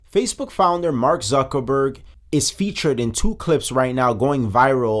Facebook founder Mark Zuckerberg is featured in two clips right now going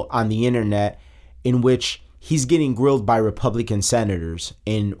viral on the internet in which he's getting grilled by Republican senators.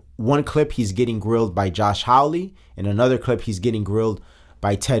 In one clip, he's getting grilled by Josh Hawley. In another clip, he's getting grilled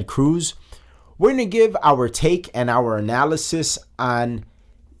by Ted Cruz. We're going to give our take and our analysis on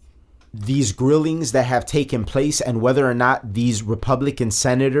these grillings that have taken place and whether or not these Republican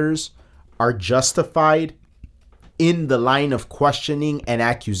senators are justified in the line of questioning and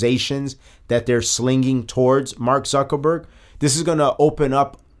accusations that they're slinging towards Mark Zuckerberg. This is going to open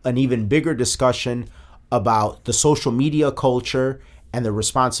up an even bigger discussion about the social media culture and the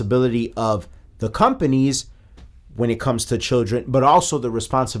responsibility of the companies when it comes to children, but also the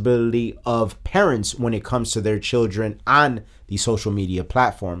responsibility of parents when it comes to their children on these social media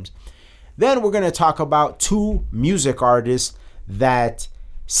platforms. Then we're going to talk about two music artists that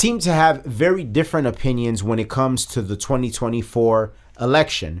seem to have very different opinions when it comes to the 2024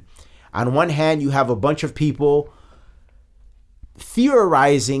 election. On one hand, you have a bunch of people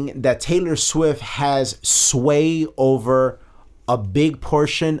theorizing that Taylor Swift has sway over a big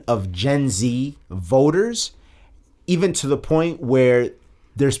portion of Gen Z voters, even to the point where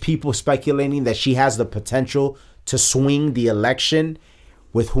there's people speculating that she has the potential to swing the election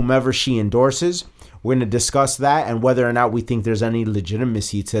with whomever she endorses. We're going to discuss that and whether or not we think there's any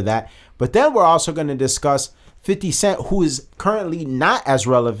legitimacy to that. But then we're also going to discuss 50 Cent, who is currently not as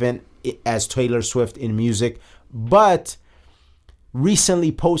relevant as Taylor Swift in music, but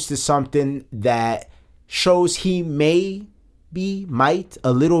recently posted something that shows he might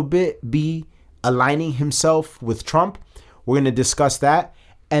a little bit be aligning himself with Trump. We're going to discuss that.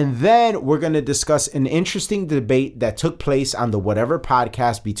 And then we're going to discuss an interesting debate that took place on the Whatever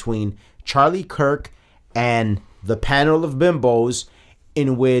podcast between Charlie Kirk and the panel of bimbos,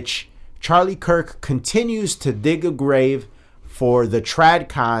 in which Charlie Kirk continues to dig a grave for the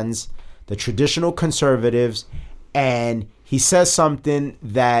Tradcons, the traditional conservatives, and he says something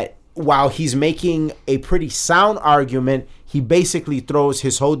that, while he's making a pretty sound argument, he basically throws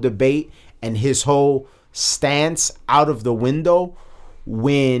his whole debate and his whole stance out of the window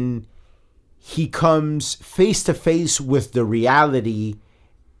when he comes face to face with the reality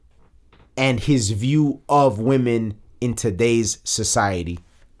and his view of women in today's society.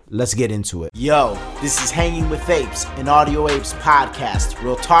 Let's get into it. Yo, this is Hanging with Apes, an Audio Apes podcast.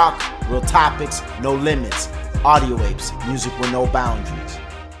 Real talk, real topics, no limits. Audio Apes, music with no boundaries.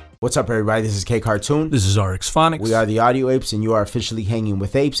 What's up, everybody? This is K Cartoon. This is RX Phonics. We are the Audio Apes, and you are officially Hanging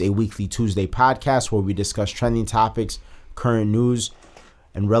with Apes, a weekly Tuesday podcast where we discuss trending topics, current news,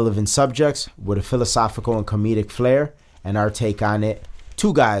 and relevant subjects with a philosophical and comedic flair and our take on it.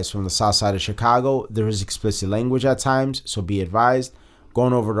 Two guys from the south side of Chicago. There is explicit language at times, so be advised.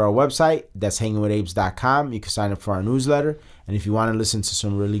 Going over to our website, that's hangingwithapes.com. You can sign up for our newsletter. And if you want to listen to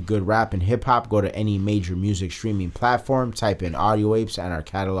some really good rap and hip-hop, go to any major music streaming platform, type in Audio Apes, and our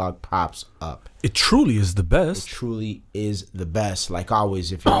catalog pops up. It truly is the best. It truly is the best. Like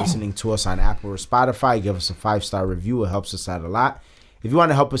always, if you're listening to us on Apple or Spotify, give us a 5-star review. It helps us out a lot. If you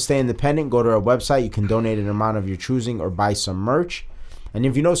want to help us stay independent, go to our website. You can donate an amount of your choosing or buy some merch. And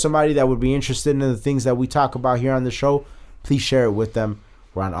if you know somebody that would be interested in the things that we talk about here on the show, please share it with them.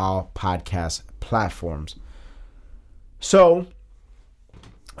 We're on all podcast platforms. So,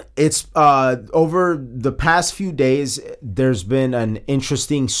 it's over the past few days, there's been an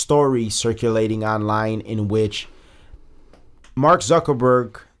interesting story circulating online in which Mark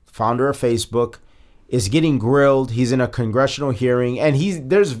Zuckerberg, founder of Facebook, is getting grilled. He's in a congressional hearing, and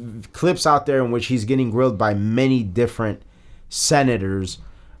there's clips out there in which he's getting grilled by many different senators.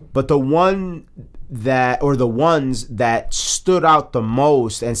 But the ones that stood out the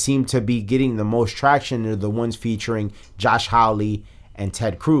most and seem to be getting the most traction are the ones featuring Josh Hawley and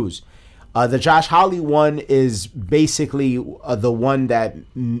Ted Cruz. The Josh Hawley one is basically the one that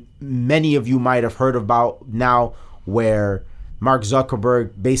many of you might have heard about now, where Mark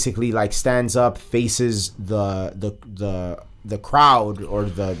Zuckerberg basically like stands up, faces the crowd or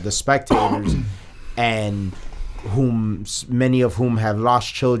the spectators, and many of whom have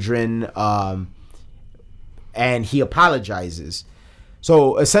lost children, and he apologizes.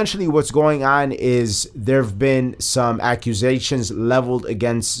 So essentially what's going on is there have been some accusations leveled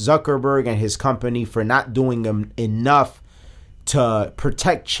against Zuckerberg and his company for not doing enough to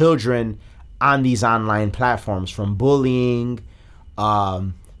protect children on these online platforms from bullying,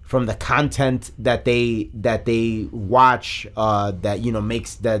 from the content that they watch,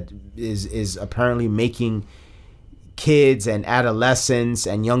 that is apparently making kids and adolescents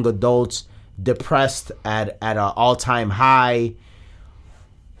and young adults depressed at an all-time high.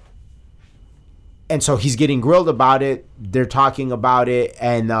 and so he's getting grilled about it. They're talking about it,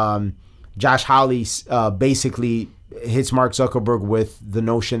 and Josh Hawley basically hits Mark Zuckerberg with the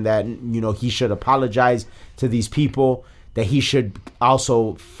notion that, you know, he should apologize to these people, that he should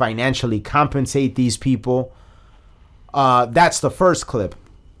also financially compensate these people. That's the first clip.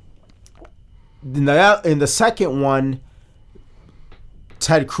 In the second one,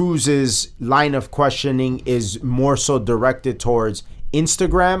 Ted Cruz's line of questioning is more so directed towards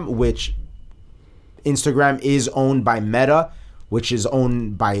Instagram, which Instagram is owned by Meta, which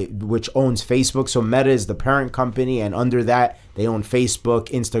owns Facebook. So Meta is the parent company, and under that they own Facebook,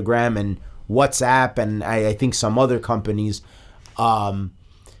 Instagram, and WhatsApp, and I think some other companies. Ted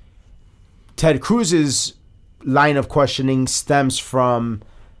Cruz's line of questioning stems from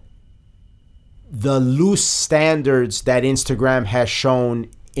the loose standards that Instagram has shown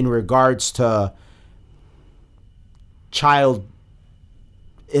in regards to child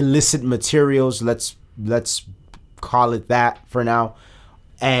illicit materials. Let's call it that for now,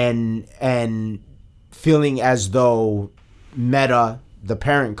 and feeling as though Meta, the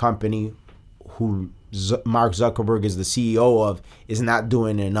parent company, who Mark Zuckerberg is the CEO of, is not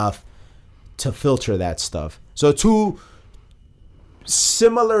doing enough to filter that stuff. So two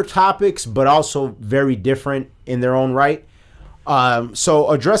similar topics, but also very different in their own right.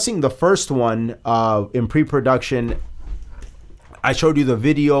 So addressing the first one, in pre-production, I showed you the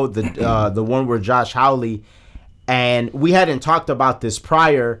video, the one where Josh Hawley, and we hadn't talked about this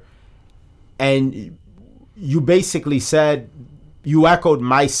prior, and you basically said, you echoed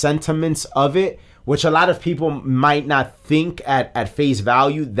my sentiments of it, which a lot of people might not think at face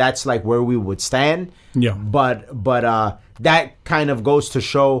value that's like where we would stand. Yeah. But that kind of goes to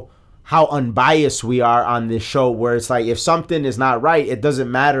show how unbiased we are on this show, where it's like, if something is not right, it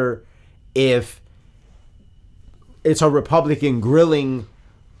doesn't matter if it's a Republican grilling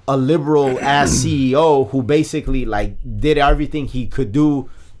a liberal ass CEO who basically like did everything he could do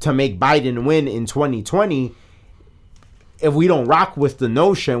to make Biden win in 2020. If we don't rock with the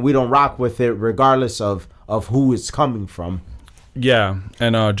notion, we don't rock with it regardless of who it's coming from. Yeah,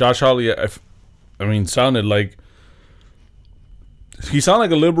 and Josh Hawley, sounded like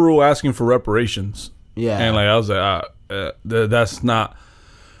a liberal asking for reparations. Yeah, and like I was like,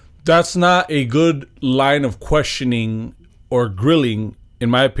 that's not a good line of questioning or grilling, in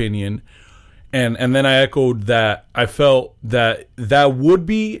my opinion. And then I echoed that I felt that would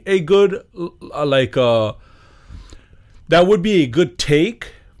be a good that would be a good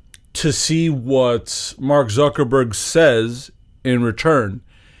take to see what Mark Zuckerberg says in return.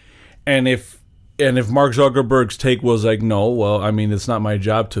 And if Mark Zuckerberg's take was like, no, well, I mean, it's not my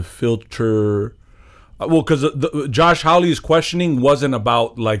job to filter. Well, because Josh Hawley's questioning wasn't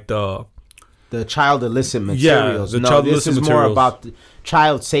about like the child illicit materials. Yeah, child this illicit is materials. more about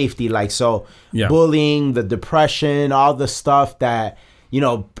child safety, like bullying, the depression, all the stuff that, you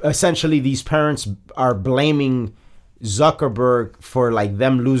know, essentially these parents are blaming Zuckerberg for like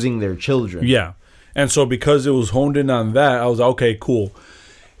them losing their children. Yeah. And so because it was honed in on that, I was like, okay, cool.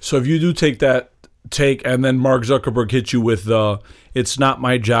 So if you do take and then Mark Zuckerberg hits you with it's not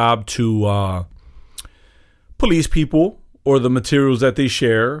my job to police people or the materials that they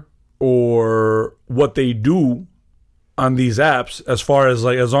share or what they do on these apps, as far as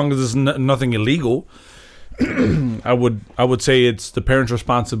like, as long as it's nothing illegal, I would say it's the parent's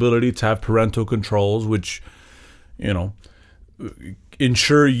responsibility to have parental controls, which, you know,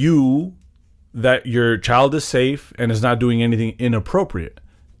 ensure you that your child is safe and is not doing anything inappropriate.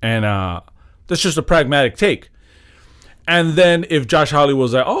 And that's just a pragmatic take. And then if Josh Hawley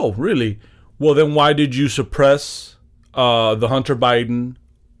was like, oh, really? Well, then why did you suppress the Hunter Biden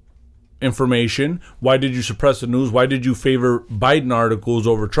information? Why did you suppress the news? Why did you favor Biden articles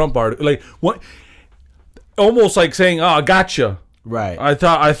over Trump articles? Like, what? Almost like saying, oh, gotcha. Right. I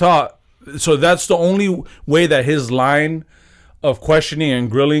thought. So that's the only way that his line of questioning and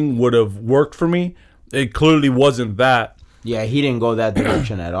grilling would have worked for me. It clearly wasn't that. Yeah, he didn't go that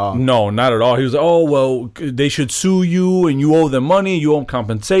direction at all. No, not at all. He was like, oh, well, they should sue you and you owe them money, you owe them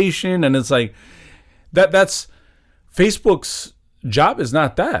compensation. And it's like, that's Facebook's job is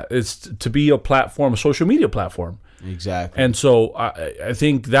not that. It's to be a platform, a social media platform. Exactly. And so I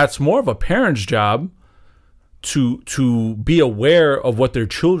think that's more of a parent's job to be aware of what their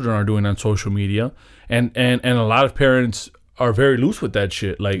children are doing on social media. And a lot of parents are very loose with that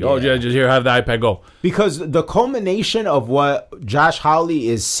shit. Like, oh, yeah, just here, have the iPad, go. Because the culmination of what Josh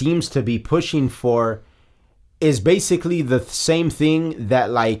Hawley seems to be pushing for is basically the same thing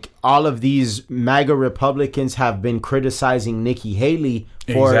that, like, all of these MAGA Republicans have been criticizing Nikki Haley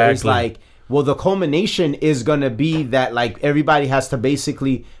for. Exactly. Is like, well, the culmination is going to be that, like, everybody has to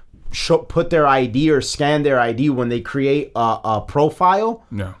basically put their ID or scan their ID when they create a profile.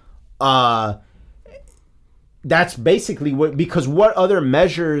 Yeah. That's basically because what other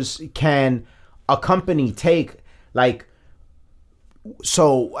measures can a company take? Like,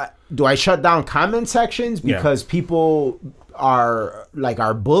 so do I shut down comment sections because people are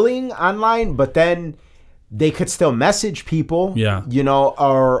bullying online, but then they could still message people,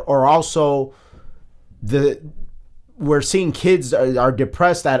 or also we're seeing kids are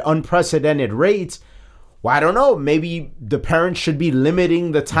depressed at unprecedented rates. Well, I don't know. Maybe the parents should be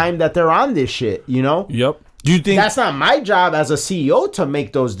limiting the time that they're on this shit, Yep. Do you think that's not my job as a CEO to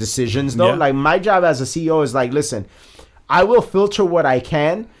make those decisions, though? Yeah. Like, my job as a CEO is like, listen, I will filter what I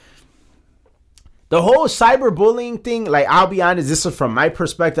can. The whole cyberbullying thing, like, I'll be honest, this is from my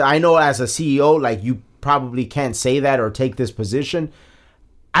perspective. I know as a CEO, like, you probably can't say that or take this position.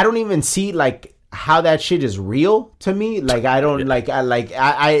 I don't even see, like, how that shit is real to me. Like, I don't,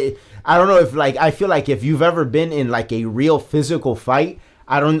 I don't know if, like, I feel like if you've ever been in, like, a real physical fight,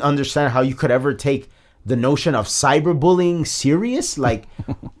 I don't understand how you could ever take the notion of cyberbullying serious. Like,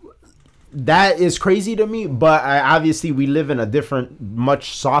 that is crazy to me. But obviously we live in a different,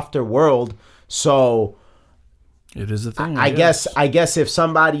 much softer world. So it is a thing. I guess if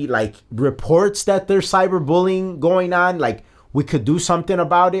somebody like reports that there's cyberbullying going on, like, we could do something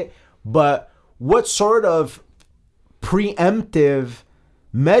about it. But what sort of preemptive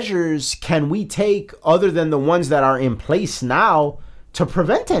measures can we take other than the ones that are in place now to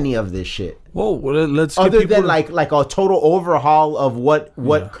prevent any of this shit? Well, let's other than like a total overhaul of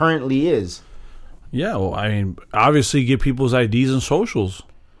what currently is. Yeah, well, I mean, obviously get people's IDs and socials.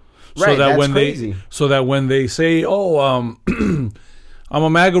 Right, So that when they say, "Oh, I'm a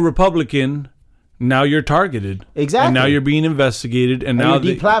MAGA Republican," now you're targeted. Exactly. And now you're being investigated, and now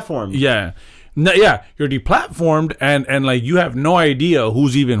you're deplatformed. Yeah. No, yeah, you're deplatformed, and like you have no idea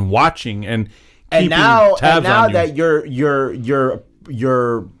who's even watching and keeping tabs on you. That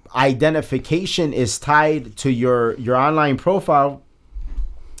your identification is tied to your online profile,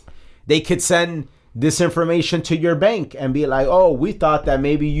 they could send this information to your bank and be like, "Oh, we thought that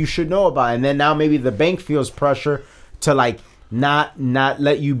maybe you should know about it." And then now maybe the bank feels pressure to like not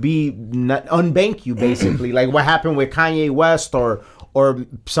let you unbank you, basically. Like what happened with Kanye West or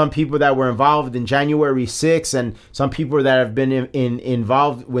some people that were involved in January 6th and some people that have been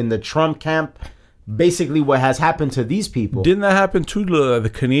involved with the Trump camp. Basically what has happened to these people. Didn't that happen to the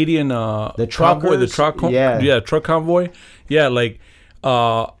Canadian the truckers, truck convoy? Yeah, like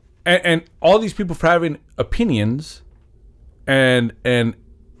and all these people for having opinions and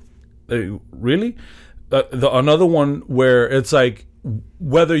really another one where it's like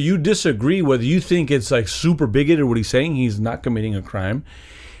whether you disagree, whether you think it's like super bigoted what he's saying, he's not committing a crime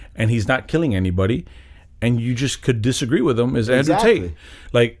and he's not killing anybody, and you just could disagree with him, is Andrew Tate.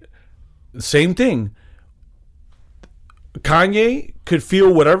 Like, same thing. Kanye could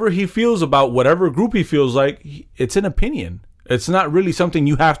feel whatever he feels about whatever group he feels like. It's an opinion. It's not really something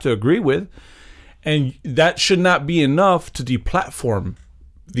you have to agree with. And that should not be enough to deplatform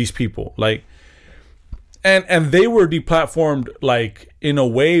these people. Like, and they were deplatformed like in a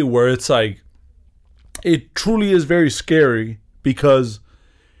way where it's like, it truly is very scary because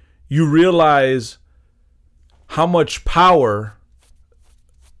you realize how much power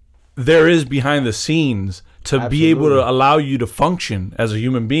there is behind the scenes to be able to allow you to function as a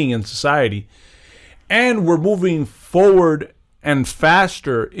human being in society. And we're moving forward and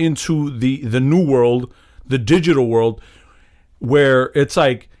faster into the new world, the digital world, where it's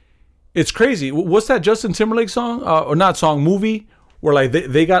like, it's crazy. What's that Justin Timberlake song? Or not song, movie? Where like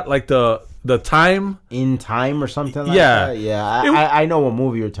they got like the time. In Time or something like that? Yeah, I know what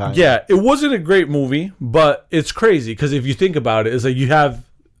movie you're talking about. Yeah, it wasn't a great movie, but it's crazy because if you think about it, it's like you have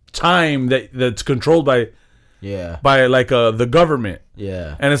time that's controlled by like the government.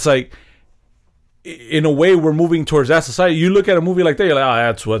 Yeah. And it's like, in a way, we're moving towards that society. You look at a movie like that, you're like,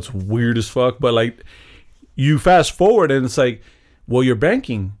 that's what's weird as fuck. But like, you fast forward and it's like, well, your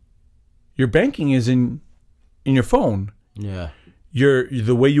banking is in your phone. Yeah.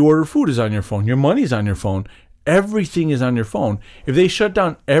 The way you order food is on your phone. Your money's on your phone. Everything is on your phone. If they shut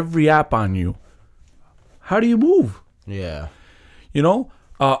down every app on you, how do you move? Yeah. You know,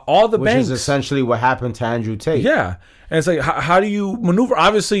 all the banks. Which is essentially what happened to Andrew Tate. Yeah. And it's like, how do you maneuver?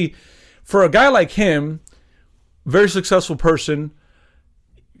 Obviously, for a guy like him, very successful person,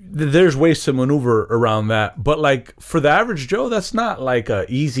 there's ways to maneuver around that. But like for the average Joe, that's not like a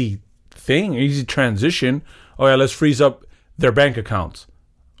easy thing, easy transition. Oh yeah, let's freeze up their bank accounts.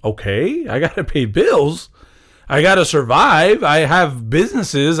 Okay, I gotta pay bills. I gotta survive. I have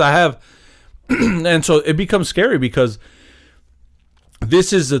businesses. I have, and so it becomes scary because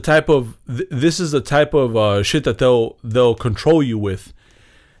this is the type of shit that they'll control you with,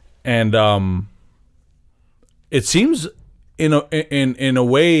 and it seems in a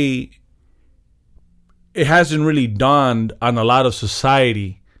way it hasn't really dawned on a lot of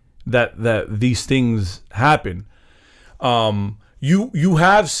society that these things happen. You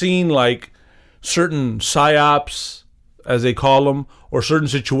have seen like certain psyops, as they call them, or certain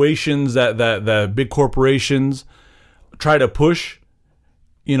situations that big corporations try to push.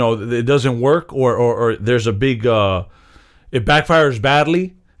 You know, it doesn't work, or there's a big it backfires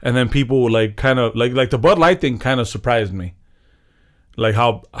badly, and then people like kind of like the Bud Light thing kind of surprised me, like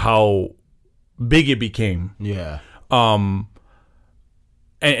how big it became. Yeah. And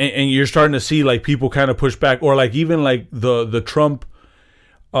you're starting to see like people kind of push back, or like even like the Trump.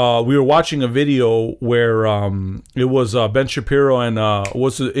 We were watching a video where it was Ben Shapiro and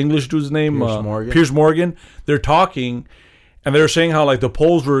what's the English dude's name? Piers Morgan. They're talking, and they were saying how like the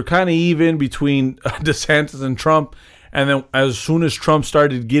polls were kind of even between DeSantis and Trump, and then as soon as Trump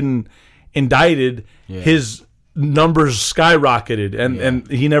started getting indicted, his numbers skyrocketed, and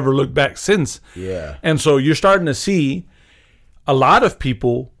he never looked back since. Yeah. And so you're starting to see a lot of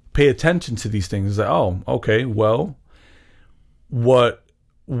people pay attention to these things. It's like, oh, okay, well, what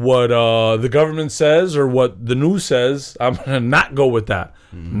the government says or what the news says, I'm gonna not go with that.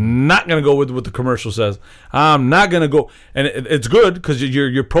 Not gonna go with what the commercial says. I'm not gonna go, and it's good because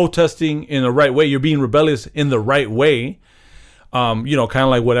you're protesting in the right way. You're being rebellious in the right way. You know, kind of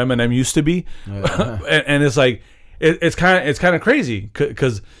like what Eminem used to be. Yeah. and it's like it's kind of crazy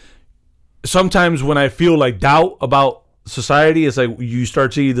because sometimes when I feel like doubt about society, it's like you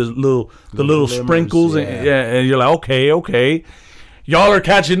start seeing the little sprinkles, and you're like, okay. Y'all are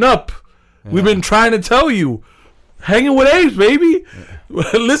catching up. Yeah. We've been trying to tell you. Hanging with Apes, baby.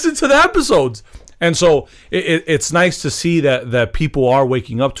 Yeah. Listen to the episodes. And so it's nice to see that people are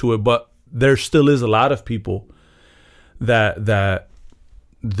waking up to it, but there still is a lot of people that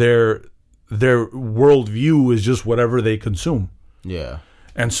their worldview is just whatever they consume. Yeah.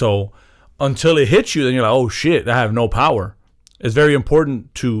 And so until it hits you, then you're like, oh shit, I have no power. It's very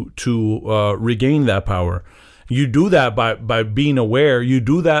important to regain that power. You do that by being aware. You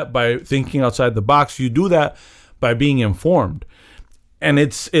do that by thinking outside the box. You do that by being informed. And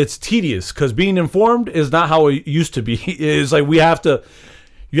it's tedious because being informed is not how it used to be. It's like you have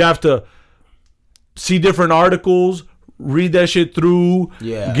to see different articles, read that shit through,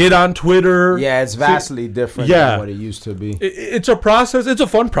 get on Twitter. Yeah, it's vastly different than what it used to be. It's a process. It's a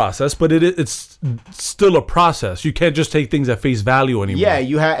fun process, but it's still a process. You can't just take things at face value anymore. Yeah,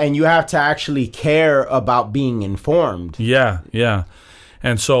 you have to actually care about being informed. Yeah.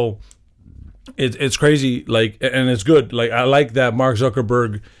 And so it's crazy, like, and it's good. Like, I like that Mark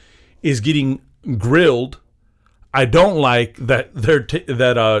Zuckerberg is getting grilled. I don't like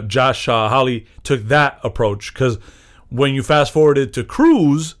that Josh Hawley took that approach, because when you fast forwarded to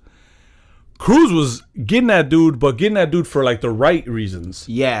Cruz was getting that dude, but getting that dude for like the right reasons.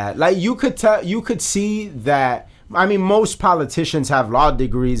 Yeah, like you could see that. I mean, most politicians have law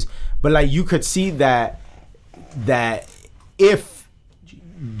degrees, but like you could see that if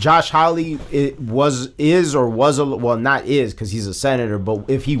Josh Hawley was not because he's a senator, but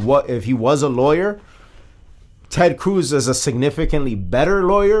if he was a lawyer, Ted Cruz is a significantly better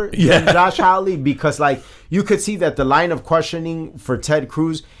lawyer than Josh Hawley, because like you could see that the line of questioning for Ted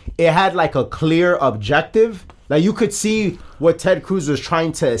Cruz, it had like a clear objective. Like you could see what Ted Cruz was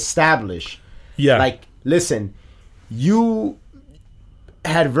trying to establish. Yeah. Like, listen, you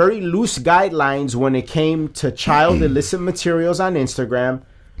had very loose guidelines when it came to child illicit materials on Instagram.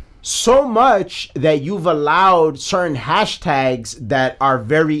 So much that you've allowed certain hashtags that are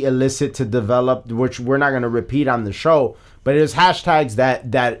very illicit to develop, which we're not going to repeat on the show, but it is hashtags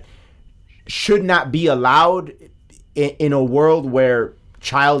that should not be allowed in a world where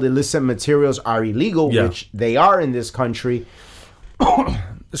child illicit materials are illegal, which they are in this country.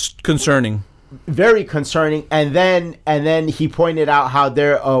 It's concerning. Very concerning. And then he pointed out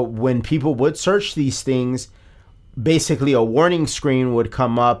how when people would search these things, basically a warning screen would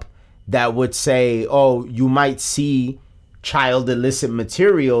come up that would say, oh, you might see child illicit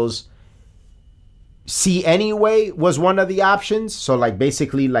materials. See anyway was one of the options. So like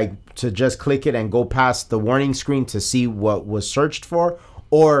basically like to just click it and go past the warning screen to see what was searched for,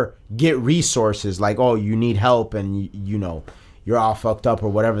 or get resources like, oh, you need help and you know you're all fucked up or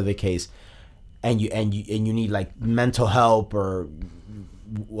whatever the case, and you need like mental help or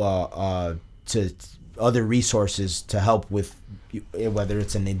to other resources to help with whether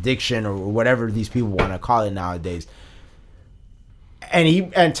it's an addiction or whatever these people want to call it nowadays.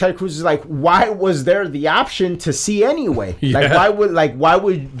 And Ted Cruz is like, why was there the option to see anyway? Yeah. Why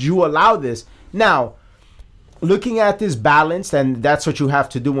would you allow this? Now, looking at this balance, and that's what you have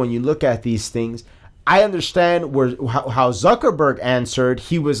to do when you look at these things. I understand how Zuckerberg answered.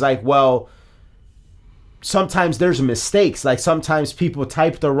 He was like, well, sometimes there's mistakes. Like sometimes people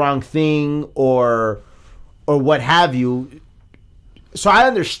type the wrong thing or what have you. So I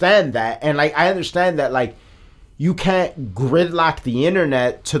understand that. And like I understand that like you can't gridlock the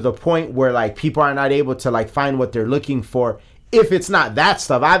internet to the point where like people are not able to like find what they're looking for if it's not that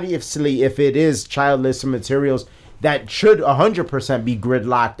stuff. Obviously, if it is child listed materials, that should 100% be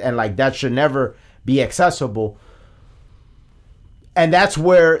gridlocked and like that should never be accessible. And that's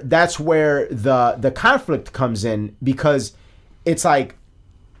where the conflict comes in, because it's like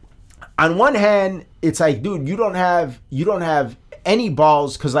on one hand it's like, dude, you don't have any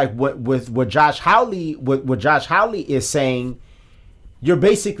balls, because like what Josh Hawley is saying, you're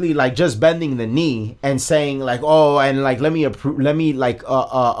basically like just bending the knee and saying like, oh, and like let me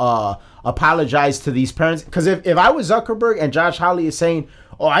apologize to these parents. Because if I was Zuckerberg and Josh Hawley is saying,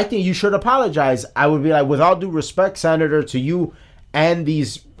 oh, I think you should apologize, I would be like, with all due respect, Senator, to you and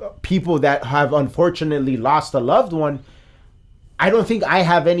these people that have unfortunately lost a loved one, I don't think I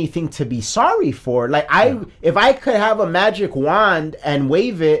have anything to be sorry for. Like if I could have a magic wand and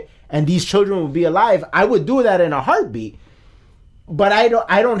wave it and these children would be alive, I would do that in a heartbeat. But I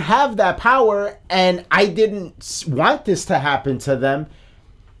don't have that power, and I didn't want this to happen to them.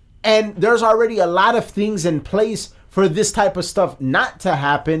 And there's already a lot of things in place for this type of stuff not to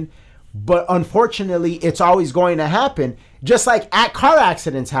happen. But unfortunately, it's always going to happen. Just like car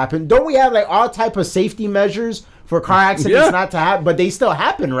accidents happen. Don't we have like all type of safety measures for car accidents not to happen? But they still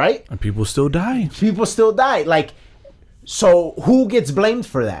happen, right? And people still die. People still die. Like, so who gets blamed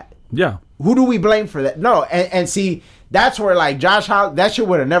for that? Yeah. Who do we blame for that? No, and see, that's where like Josh Hawley, that shit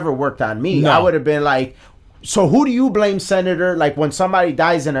would have never worked on me. No. I would have been like, so who do you blame, Senator? Like when somebody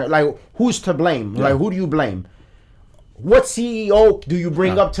dies in a, like who's to blame? Yeah. Like who do you blame? What CEO do you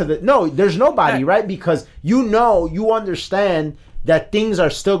bring up to the... No, there's nobody, right? Because you understand that things are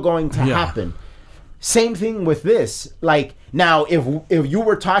still going to happen. Same thing with this. Like, now, if you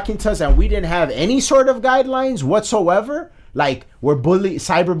were talking to us and we didn't have any sort of guidelines whatsoever, like, where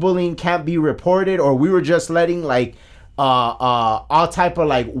cyberbullying can't be reported, or we were just letting, like, all type of,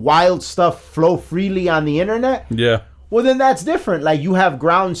 like, wild stuff flow freely on the internet... Yeah. Well, then that's different. Like, you have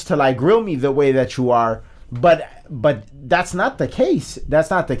grounds to, like, grill me the way that you are, but that's not the case. That's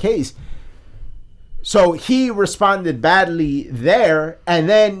not the case. So he responded badly there, and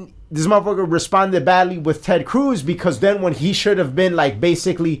then this motherfucker responded badly with Ted Cruz, because then when he should have been like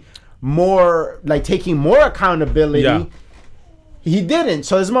basically more like taking more accountability, he didn't.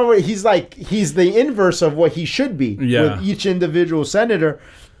 So this motherfucker, he's the inverse of what he should be with each individual senator.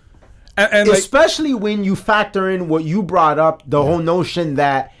 And especially like, when you factor in what you brought up, the whole notion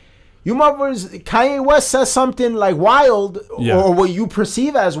that you motherfuckers, Kanye West says something like wild or what you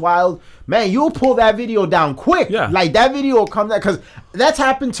perceive as wild, man, you'll pull that video down quick. Yeah. Like that video will come down, because that's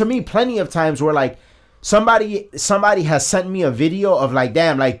happened to me plenty of times where like somebody has sent me a video of like,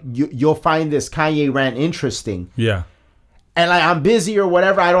 damn, like you'll find this Kanye rant interesting. Yeah. And like I'm busy or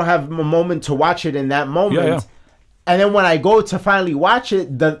whatever, I don't have a moment to watch it in that moment. Yeah. And then when I go to finally watch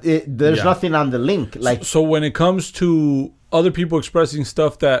it, there's nothing on the link. Like, so when it comes to other people expressing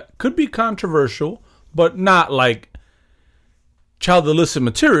stuff that could be controversial, but not like child illicit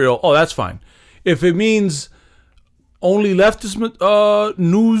material, oh, that's fine. If it means only leftist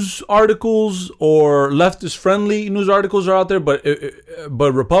news articles or leftist friendly news articles are out there, but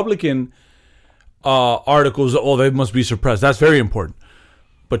Republican articles, oh, they must be suppressed. That's very important.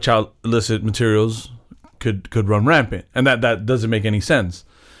 But child illicit materials could run rampant, and that doesn't make any sense.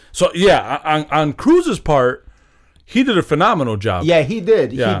 So yeah, on Cruz's part, he did a phenomenal job. Yeah, he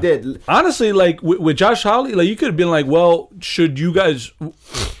did. Yeah. He did. Honestly, like with Josh Hawley, like you could have been like, well, should you guys?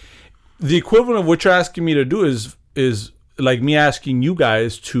 The equivalent of what you're asking me to do is like me asking you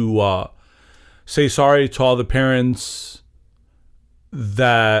guys to say sorry to all the parents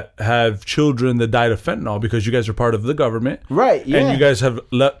that have children that died of fentanyl, because you guys are part of the government, right? Yeah. And you guys have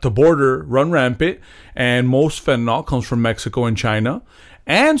let the border run rampant, and most fentanyl comes from Mexico and China,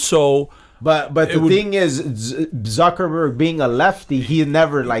 and so. But the thing is, Zuckerberg being a lefty, he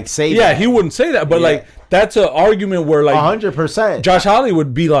never like say that. Yeah, he wouldn't say that. But like that's an argument where like 100%. Josh Hawley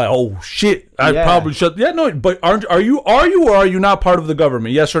would be like, "Oh shit, I probably should." Yeah, no. But are you or are you not part of the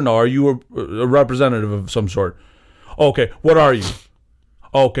government? Yes or no? Are you a representative of some sort? Okay, what are you?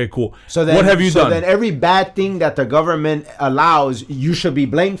 Okay, cool. So then, what have you done? So then every bad thing that the government allows, you should be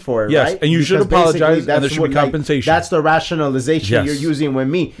blamed for it, yes, right? and you should Because apologize, basically and there should be compensation. That's the rationalization you're using with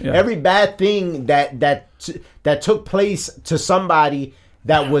me. Yeah. Every bad thing that took place to somebody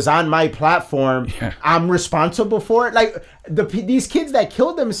that was on my platform, I'm responsible for it. Like these kids that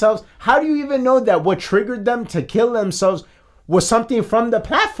killed themselves, how do you even know that what triggered them to kill themselves was something from the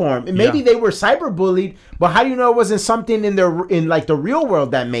platform? And maybe they were cyberbullied, but how do you know it wasn't something in like the real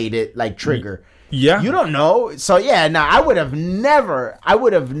world that made it like trigger? Yeah, You don't know. So I would have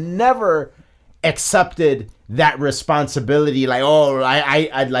never accepted that responsibility. Like, oh,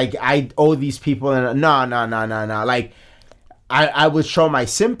 I owe these people. And no. Like, I would show my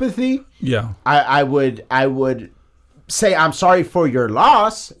sympathy. Yeah. I would say I'm sorry for your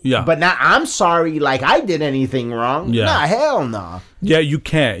loss. Yeah. But now I'm sorry like I did anything wrong. Yeah. Nah, hell no. Yeah, you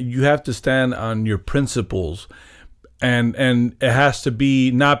can't. You have to stand on your principles. And it has to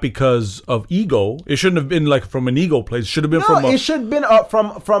be not because of ego. It shouldn't have been like from an ego place. It should have been it should have been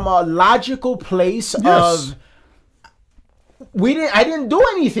from a logical place of I didn't do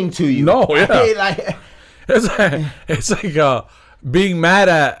anything to you. No, yeah. Like, it's like being mad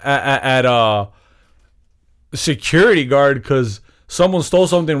at a security guard because someone stole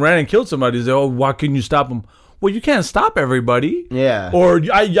something, ran and killed somebody. They say, oh, why can you stop them? Well, you can't stop everybody. Yeah. Or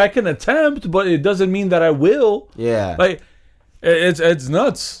I can attempt, but it doesn't mean that I will. Yeah. Like, it's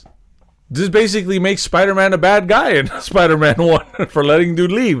nuts. This basically makes Spider-Man a bad guy in Spider-Man 1 for letting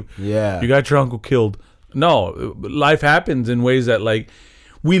dude leave. Yeah. You got your uncle killed. No, life happens in ways that, like,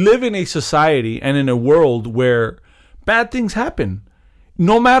 we live in a society and in a world where bad things happen.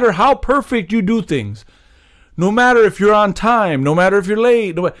 No matter how perfect you do things, no matter if you're on time, no matter if you're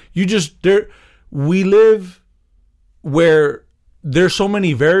late, we live where there's so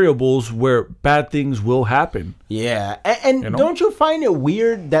many variables where bad things will happen. Yeah. And don't you find it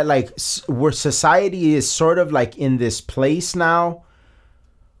weird that like where society is sort of like in this place now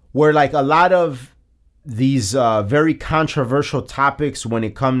where like a lot of these very controversial topics when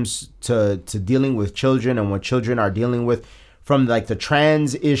it comes to dealing with children and what children are dealing with, from like the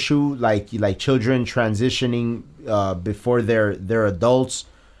trans issue, like children transitioning before they're adults,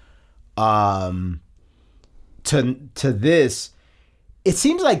 to this, it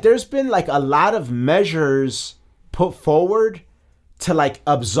seems like there's been like a lot of measures put forward to like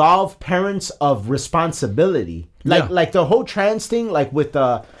absolve parents of responsibility, like the whole trans thing, like with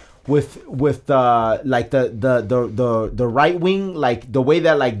the like the right wing, like the way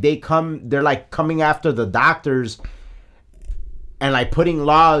that like they're like coming after the doctors and like putting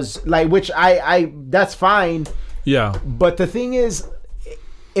laws, like, which I that's fine. Yeah. But the thing is,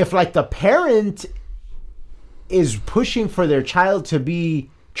 if like the parent is pushing for their child to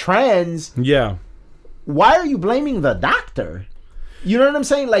be trans, why are you blaming the doctor? You know what I'm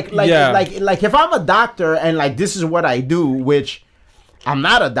saying? Like if I'm a doctor and like this is what I do, which I'm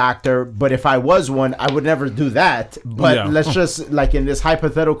not a doctor, but if I was one, I would never do that. But let's just, like, in this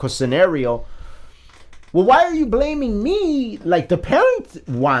hypothetical scenario, well, why are you blaming me? Like, the parent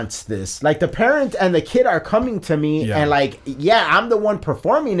wants this. Like, the parent and the kid are coming to me and like, I'm the one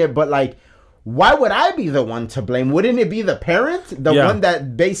performing it, but like, why would I be the one to blame? Wouldn't it be the parent, the one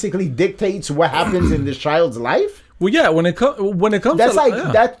that basically dictates what happens in this child's life? Well, yeah. When it comes, that's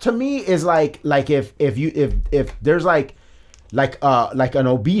that to me is like if there's like an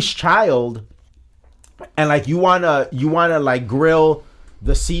obese child, and like you wanna like grill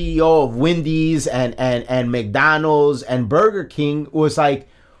the CEO of Wendy's and McDonald's and Burger King, was like,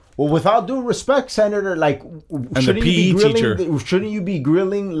 well, with all due respect, Senator, like, shouldn't you be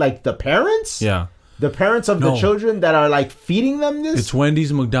grilling like the parents? Yeah. The parents of the children that are like feeding them this? It's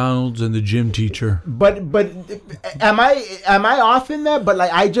Wendy's, McDonald's, and the gym teacher. But am I off in that? But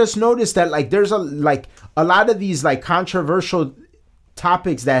like, I just noticed that like there's a lot of these like controversial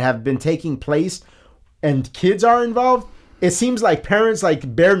topics that have been taking place and kids are involved. It seems like parents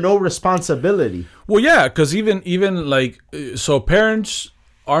like bear no responsibility. Well, yeah, because even like, so parents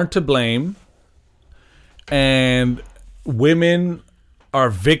aren't to blame, and women are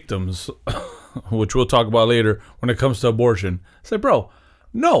victims, which we'll talk about later when it comes to abortion. I say, bro,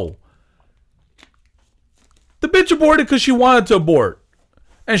 no. The bitch aborted because she wanted to abort,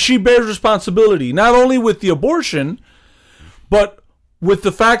 and she bears responsibility not only with the abortion, but with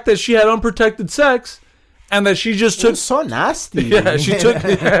the fact that she had unprotected sex. And that she just took, so nasty. Yeah, she took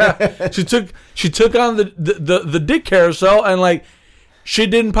on the dick carousel, and like,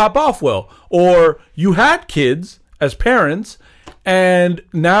 shit didn't pop off well. Or you had kids as parents, and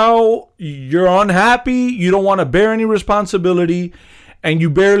now you're unhappy. You don't want to bear any responsibility, and you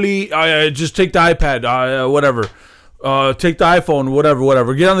barely just take the iPad, whatever. Take the iPhone,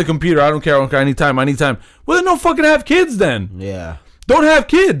 whatever. Get on the computer. I don't care. Anytime. Well, then don't fucking have kids then. Yeah. Don't have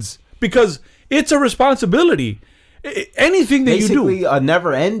kids because it's a responsibility. Anything that Basically, you do. a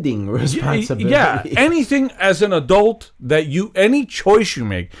never-ending responsibility. Yeah. Anything as an adult any choice you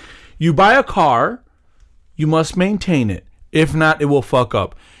make. You buy a car, you must maintain it. If not, it will fuck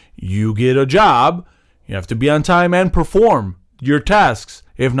up. You get a job, you have to be on time and perform your tasks.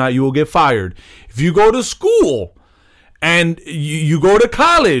 If not, you will get fired. If you go to school and you go to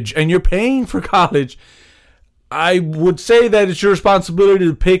college and you're paying for college, I would say that it's your responsibility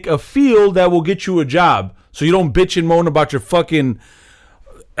to pick a field that will get you a job. So you don't bitch and moan about your fucking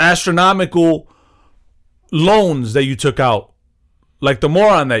astronomical loans that you took out. Like the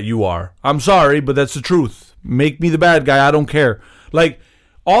moron that you are. I'm sorry, but that's the truth. Make me the bad guy. I don't care. Like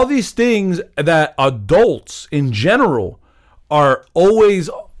all these things that adults in general are always...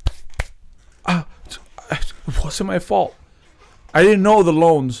 it wasn't my fault. I didn't know the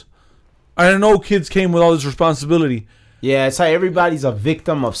loans. I didn't know kids came with all this responsibility. Yeah, it's like everybody's a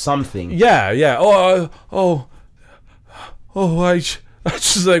victim of something. Yeah. I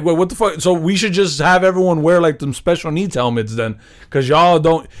just like, wait, what the fuck? So we should just have everyone wear like them special needs helmets then, because y'all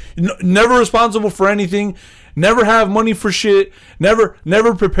don't, never responsible for anything, never have money for shit, never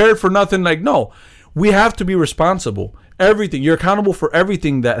prepared for nothing. Like, no, we have to be responsible. Everything, you're accountable for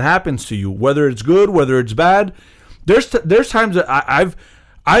everything that happens to you, whether it's good, whether it's bad. There's times that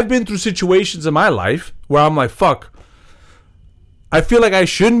I've been through situations in my life where I'm like, fuck, I feel like I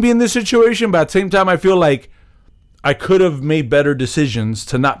shouldn't be in this situation, but at the same time, I feel like I could have made better decisions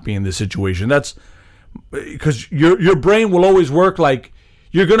to not be in this situation. That's because your brain will always work like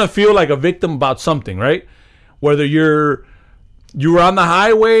you're gonna feel like a victim about something, right? Whether you were on the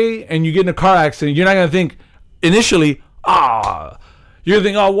highway and you get in a car accident, you're not gonna think initially, you're gonna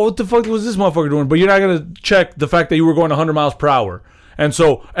think, oh, what the fuck was this motherfucker doing? But you're not gonna check the fact that you were going 100 miles per hour, and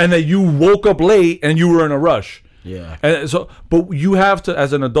that you woke up late and you were in a rush. Yeah. And so, but you have to,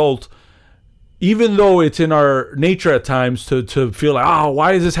 as an adult, even though it's in our nature at times to feel like, oh,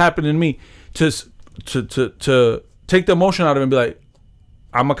 why is this happening to me? To take the emotion out of it and be like,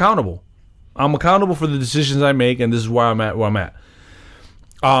 I'm accountable. I'm accountable for the decisions I make, and this is where I'm at.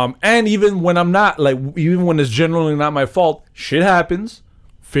 And even when I'm not, like, even when it's generally not my fault, shit happens.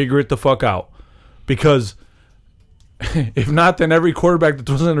 Figure it the fuck out, because if not, then every quarterback that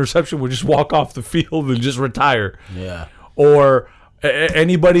throws an interception would just walk off the field and just retire. Yeah. Or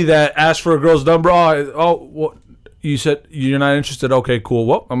anybody that asks for a girl's number, well, you said you're not interested. Okay, cool.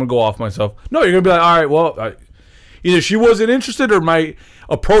 Well, I'm gonna go off myself. No, you're gonna be like, all right, well, either she wasn't interested or my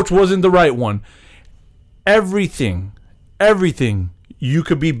approach wasn't the right one. Everything you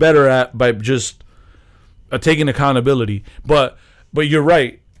could be better at by just taking accountability. But you're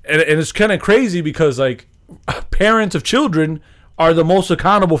right, and it's kind of crazy because like parents of children are the most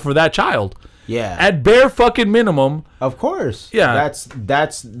accountable for that child. Yeah. At bare fucking minimum. Of course. Yeah.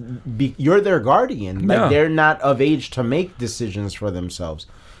 You're their guardian. Like, Yeah. they're not of age to make decisions for themselves.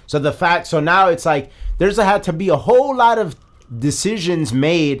 So now it's like there's had to be a whole lot of decisions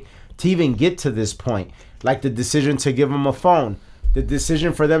made to even get to this point. Like the decision to give them a phone, the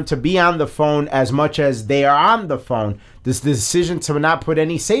decision for them to be on the phone as much as they are on the phone, this decision to not put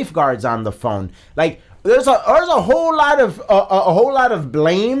any safeguards on the phone. Like, there's a whole lot of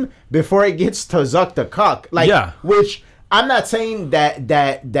blame before it gets to Zuck the Cuck. Like, yeah. Which I'm not saying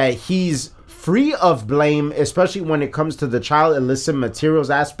that he's free of blame, especially when it comes to the child illicit materials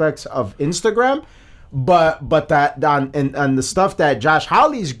aspects of Instagram. But that on the stuff that Josh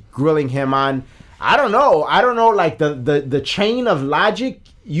Hawley's grilling him on, I don't know. Like the chain of logic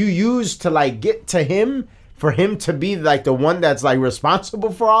you use to like get to him, for him to be like the one that's like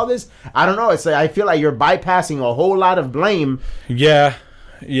responsible for all this, I don't know. It's like I feel like you're bypassing a whole lot of blame. Yeah,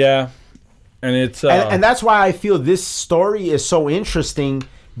 and it's and that's why I feel this story is so interesting,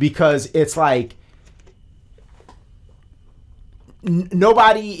 because it's like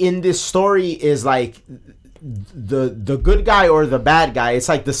nobody in this story is like the good guy or the bad guy. It's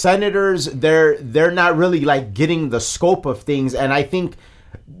like the senators, they're not really like getting the scope of things, and I think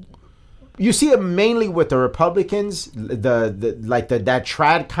you see it mainly with the Republicans. That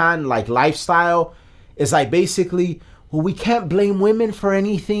Tradcon like lifestyle is like basically, well, we can't blame women for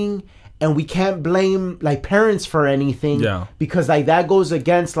anything, and we can't blame like parents for anything, because like that goes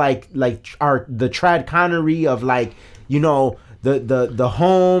against the Tradconery of like, you know, the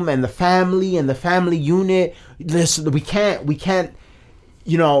home and the family unit. Listen, we can't,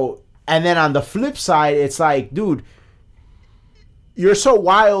 you know. And then on the flip side, it's like, dude, you're so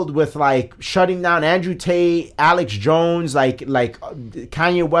wild with like shutting down Andrew Tate, Alex Jones, like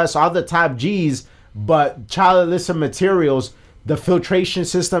Kanye West, all the top G's, but child illicit materials, the filtration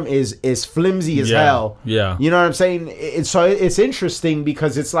system is flimsy as hell. Yeah. You know what I'm saying? So it's interesting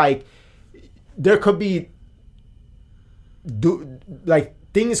because it's like there could be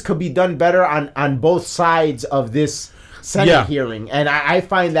things could be done better on both sides of this Senate hearing, and I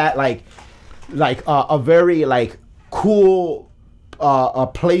find that like a very like cool a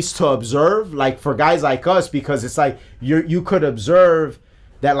place to observe, like for guys like us, because it's like you could observe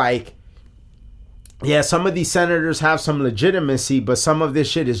that like, yeah, some of these senators have some legitimacy, but some of this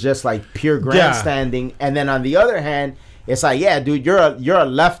shit is just like pure grandstanding. And then on the other hand, it's like, yeah, dude, you're a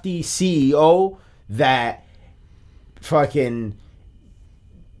lefty CEO that fucking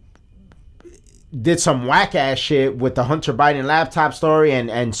did some whack ass shit with the Hunter Biden laptop story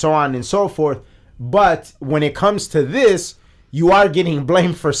and so on and so forth. But when it comes to this, you are getting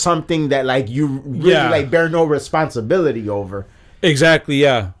blamed for something that like you really like bear no responsibility over. Exactly.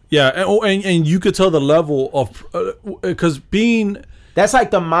 Yeah. And you could tell the level of because that's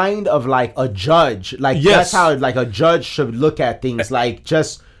like the mind of like a judge. Like that's how like a judge should look at things, like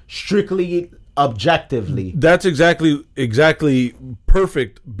just strictly objectively. That's exactly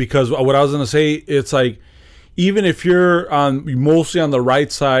perfect, because what I was gonna say, it's like even if you're mostly on the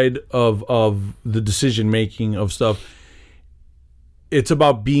right side of the decision making of stuff, it's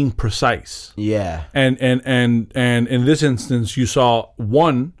about being precise. Yeah. And in this instance, you saw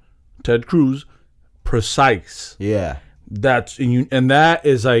Ted Cruz, precise. Yeah. That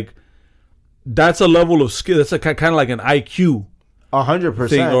is like, that's a level of skill. That's kind of like an IQ.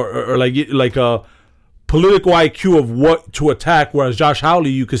 100%. Or like a political IQ of what to attack. Whereas Josh Hawley,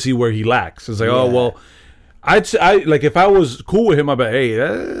 you can see where he lacks. It's like, oh well, I like if I was cool with him, I'd be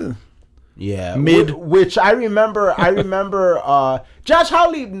hey. Yeah, which I remember. Josh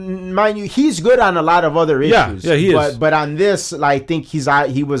Hawley, mind you, he's good on a lot of other issues. Yeah, he is. But on this, I think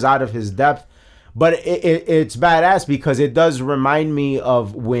he was out of his depth. But it's badass because it does remind me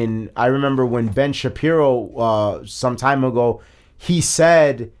of when Ben Shapiro some time ago, he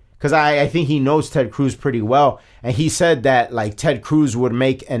said, because I think he knows Ted Cruz pretty well, and he said that like Ted Cruz would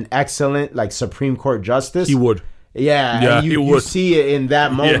make an excellent like Supreme Court justice. He would. Yeah, and you see it in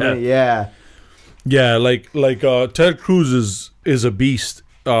that moment. Yeah, like Ted Cruz is a beast,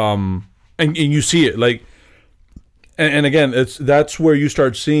 and you see it like, and again, that's where you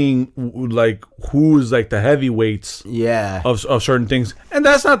start seeing like who's like the heavyweights, of certain things, and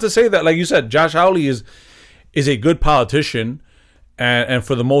that's not to say that, like you said, Josh Hawley is a good politician, and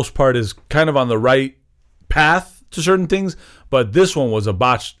for the most part is kind of on the right path to certain things, but this one was a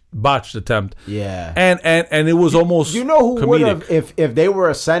botched attempt. Yeah. And it was almost, you know who would have, if they were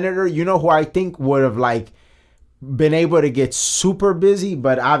a senator, you know who I think would have like been able to get super busy,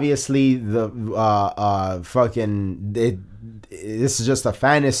 but obviously the this is just a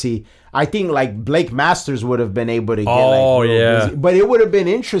fantasy. I think like Blake Masters would have been able to get busy. But it would have been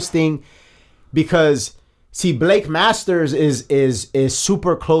interesting because see, Blake Masters is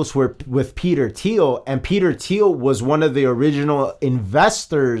super close with Peter Thiel, and Peter Thiel was one of the original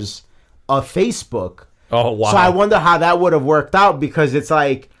investors of Facebook. Oh wow! So I wonder how that would have worked out, because it's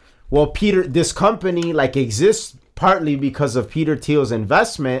like, well, this company like exists partly because of Peter Thiel's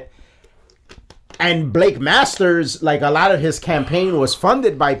investment, and Blake Masters, like a lot of his campaign was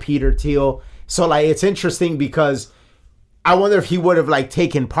funded by Peter Thiel. So like it's interesting because I wonder if he would have like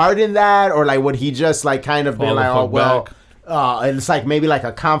taken part in that, or like would he just like kind of been like, oh well, it's like maybe like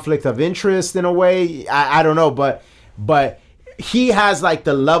a conflict of interest in a way. I don't know, but he has like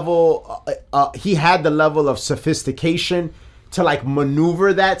the level. He had the level of sophistication to like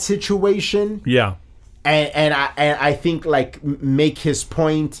maneuver that situation. Yeah, and I think like make his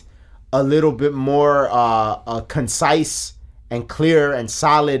point a little bit more concise and clear and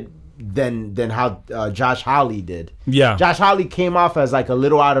solid than how Josh Hawley did. Yeah. Josh Hawley came off as like a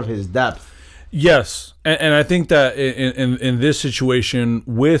little out of his depth. Yes. And I think that in this situation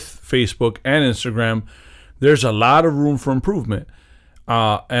with Facebook and Instagram, there's a lot of room for improvement.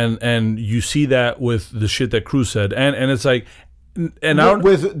 And you see that with the shit that Cruz said. And it's like,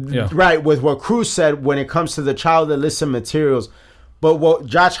 with what Cruz said when it comes to the child illicit materials. But what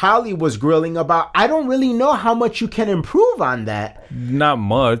Josh Hawley was grilling about, I don't really know how much you can improve on that. Not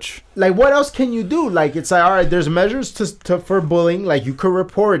much. Like, what else can you do? Like, it's like, all right, there's measures for bullying. Like, you could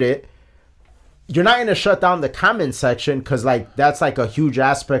report it. You're not going to shut down the comment section because, like, that's, like, a huge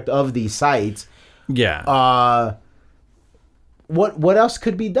aspect of these sites. Yeah. What else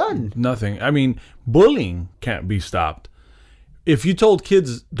could be done? Nothing. I mean, bullying can't be stopped. If you told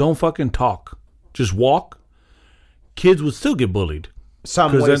kids, don't fucking talk, just walk, kids would still get bullied.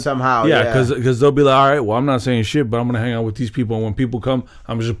 Some way, somehow. Yeah, because they'll be like, all right, well, I'm not saying shit, but I'm going to hang out with these people. And when people come,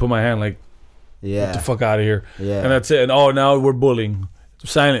 I'm just going to put my hand like, Yeah. Get the fuck out of here. Yeah. And that's it. And now we're bullying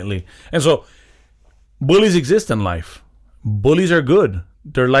silently. And so bullies exist in life. Bullies are good.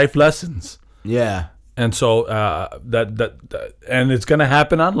 They're life lessons. Yeah. And so and it's gonna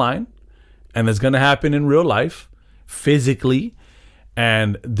happen online, and it's gonna happen in real life, physically,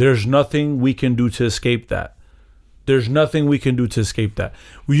 and there's nothing we can do to escape that. There's nothing we can do to escape that.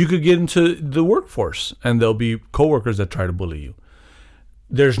 You could get into the workforce, and there'll be coworkers that try to bully you.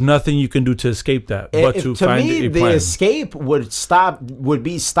 There's nothing you can do to escape that, but to find me, a plan. the escape would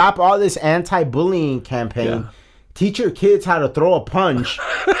be stop all this anti-bullying campaign. Yeah. Teach your kids how to throw a punch,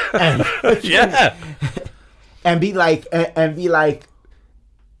 and and be like,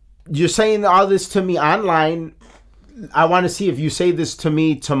 you're saying all this to me online. I want to see if you say this to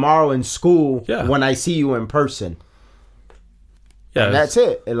me tomorrow in school when I see you in person. Yeah, and that's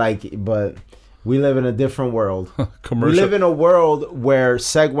it. But we live in a different world. We live in a world where,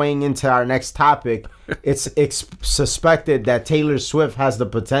 segueing into our next topic, it's suspected that Taylor Swift has the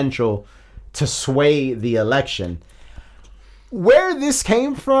potential to sway the election. Where this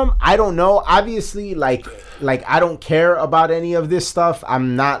came from, I don't know. Obviously, like I don't care about any of this stuff.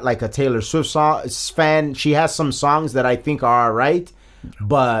 I'm not like a Taylor Swift fan. She has some songs that I think are all right,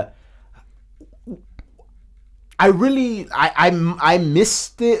 but I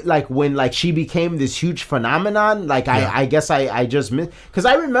missed it, like when like she became this huge phenomenon. Like I guess I just missed, because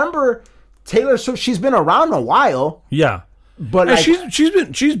I remember Taylor Swift. She's been around a while. Yeah. But like,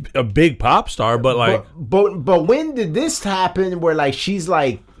 she's a big pop star, but like but when did this happen where like she's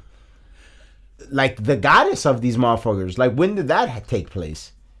like the goddess of these motherfuckers? Like, when did that take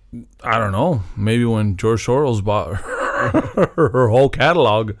place? I don't know. Maybe when George Soros bought her whole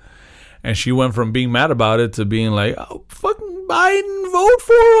catalog, and she went from being mad about it to being like, "Oh, fucking Biden, vote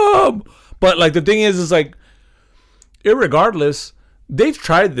for him." But like the thing is like, irregardless, they've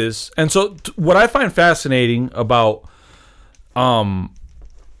tried this, and so what I find fascinating about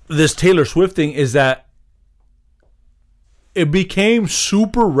this Taylor Swift thing is that it became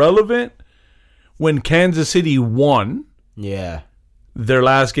super relevant when Kansas City won their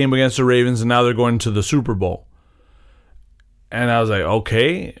last game against the Ravens, and now they're going to the Super Bowl. And I was like,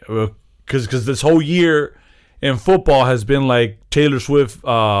 okay, because this whole year in football has been like Taylor Swift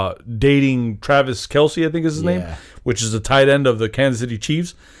dating Travis Kelce, I think is his name, which is the tight end of the Kansas City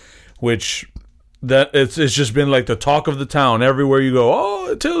Chiefs, which that it's just been like the talk of the town everywhere you go.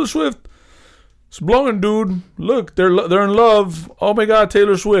 Oh, Taylor Swift, it's blowing, dude. Look, they're in love. Oh my God,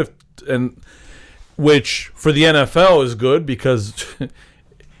 Taylor Swift, and which for the NFL is good, because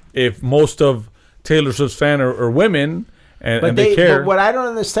if most of Taylor Swift's fans are women and they care. But what I don't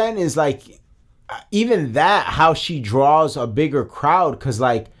understand is like even that, how she draws a bigger crowd, because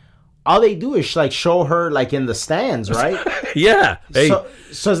like all they do is like show her like in the stands, right? Yeah. Hey.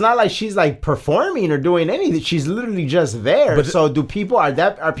 So it's not like she's like performing or doing anything. She's literally just there. But so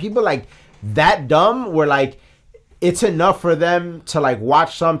are people like that dumb where like it's enough for them to like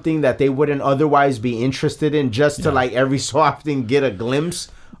watch something that they wouldn't otherwise be interested in, just to like every so often get a glimpse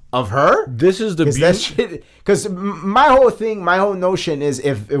of her? This is the beauty. Because my whole notion is,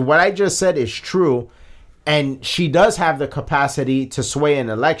 if what I just said is true, and she does have the capacity to sway an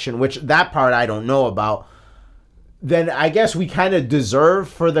election, which that part I don't know about, then I guess we kind of deserve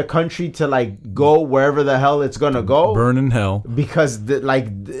for the country to like go wherever the hell it's gonna go, burn in hell, because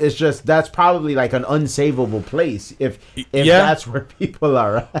it's just, that's probably like an unsavable place if that's where people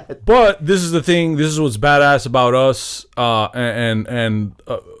are at. But this is the thing. This is what's badass about us, and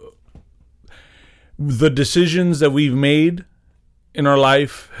the decisions that we've made in our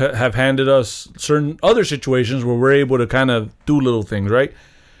life have handed us certain other situations where we're able to kind of do little things, right?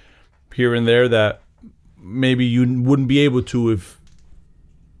 Here and there that maybe you wouldn't be able to if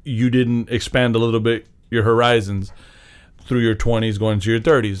you didn't expand a little bit your horizons through your 20s going to your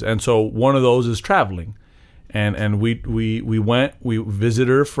 30s. And so one of those is traveling. And we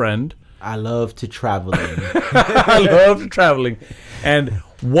visited a friend. I love to traveling. I love traveling. And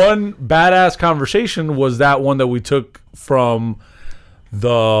one badass conversation was that one that we took from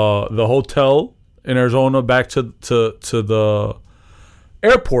the hotel in Arizona back to the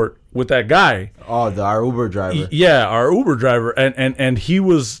airport with that guy. Oh, our Uber driver. Yeah, our Uber driver. And he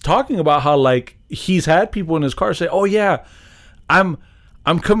was talking about how like he's had people in his car say, "Oh yeah, I'm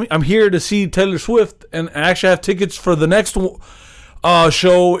here to see Taylor Swift, and I actually have tickets for the next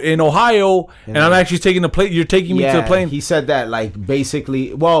show in Ohio, and I'm actually taking the plane. You're taking me to the plane." He said that like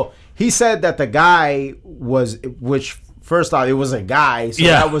basically. Well, he said that the guy was, which first off, it was a guy, so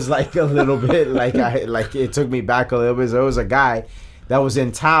that was like a little bit like it took me back a little bit. So it was a guy that was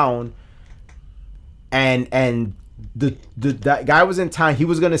in town, and that guy was in town. He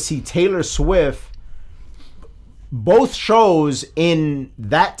was gonna see Taylor Swift. Both shows in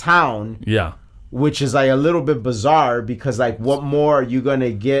that town. Yeah. Which is like a little bit bizarre because like what more are you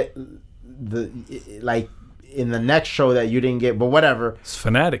gonna get like in the next show that you didn't get, but whatever. It's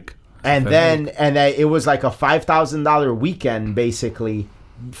fanatic. And then it was like a $5,000 weekend basically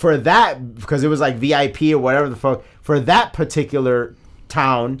for that because it was like VIP or whatever the fuck for that particular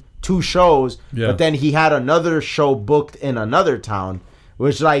town, 2 shows. Yeah. But then he had another show booked in another town,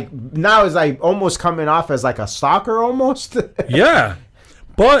 which like now is like almost coming off as like a stalker almost. Yeah,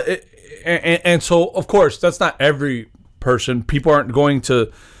 but and so of course that's not every person. People aren't going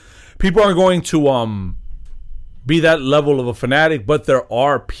to be that level of a fanatic, but there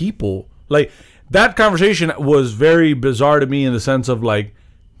are people like that. Conversation was very bizarre to me in the sense of like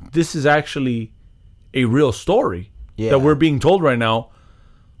this is actually a real story that we're being told right now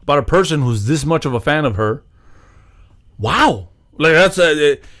about a person who's this much of a fan of her. Wow, like that's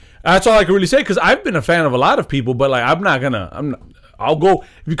all I can really say because I've been a fan of a lot of people, but like I'll go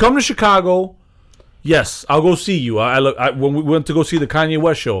if you come to Chicago. Yes, I'll go see you. When we went to go see the Kanye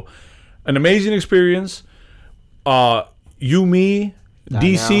West show, an amazing experience. You, me,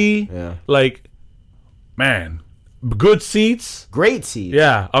 DC, like, man, good seats, great seats,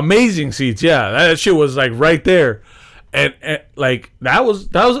 yeah, amazing seats, yeah. That shit was like right there, and like that was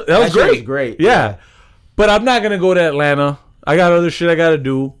great, yeah. But I'm not gonna go to Atlanta. I got other shit I gotta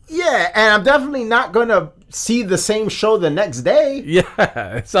do. Yeah, and I'm definitely not gonna see the same show the next day.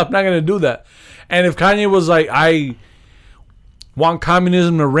 Yeah, so I'm not gonna do that. And if Kanye was like, I want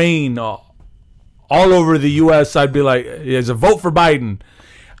communism to reign all over the U.S., I'd be like, there's a vote for Biden.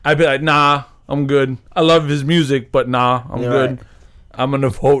 I'd be like, nah, I'm good. I love his music, but nah, I'm good. Right. I'm going to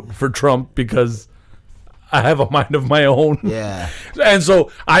vote for Trump because I have a mind of my own. Yeah. And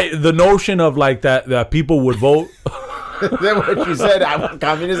so the notion of like that people would vote. Then what you said, I want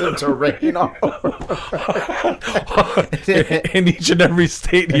communism to reign on in each and every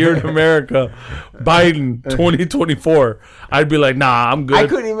state here in America. Biden 2024. I'd be like, nah, I'm good. I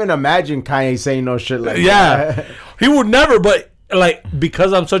couldn't even imagine Kanye saying no shit like that. Yeah, he would never. But like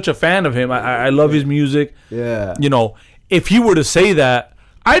because I'm such a fan of him, I love his music. Yeah, you know, if he were to say that,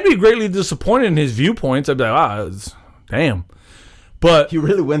 I'd be greatly disappointed in his viewpoints. I'd be like, damn. But he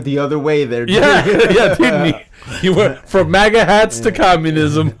really went the other way there. Yeah, yeah, didn't he? He went from MAGA hats to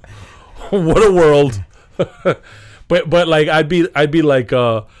communism. What a world! but like I'd be like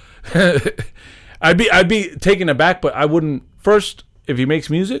I'd be taken aback. But I wouldn't. First, if he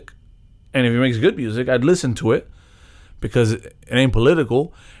makes music, and if he makes good music, I'd listen to it because it ain't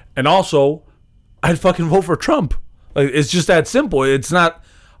political. And also, I'd fucking vote for Trump. Like it's just that simple. It's not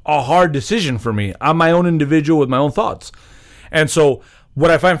a hard decision for me. I'm my own individual with my own thoughts. And so what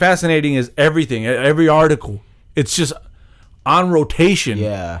I find fascinating is everything, every article, it's just on rotation.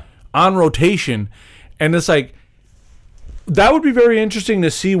 Yeah. On rotation. And it's like, that would be very interesting to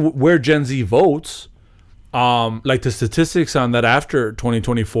see where Gen Z votes. Like the statistics on that after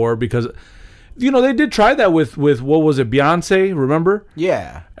 2024, because, you know, they did try that with what was it, Beyonce, remember?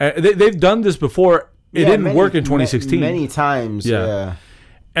 Yeah. They've done this before. It didn't work in 2016. Many times, yeah.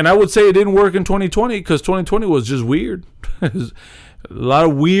 And I would say it didn't work in 2020 because 2020 was just weird. A lot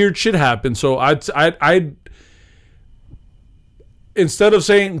of weird shit happened. So I'd instead of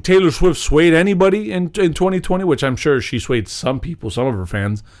saying Taylor Swift swayed anybody in 2020, which I'm sure she swayed some people, some of her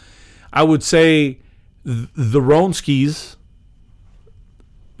fans, I would say the Ronskis,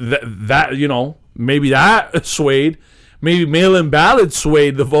 that you know, maybe that swayed. Maybe mail-in ballots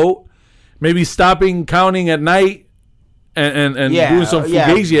swayed the vote. Maybe stopping counting at night. And doing some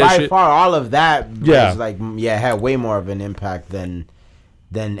fugazi by shit. Far, all of that was like had way more of an impact than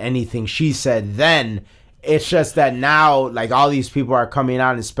anything she said then. It's just that now, like, all these people are coming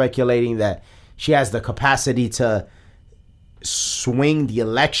out and speculating that she has the capacity to swing the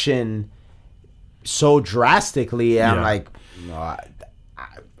election so drastically. And I'm like, no,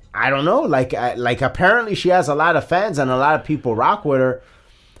 I don't know. Like apparently she has a lot of fans and a lot of people rock with her.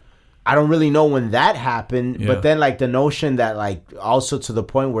 I don't really know when that happened, but then like the notion that like also to the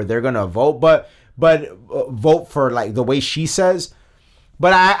point where they're gonna vote, but vote for like the way she says.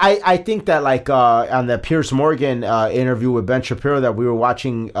 But I think that like on the Piers Morgan interview with Ben Shapiro that we were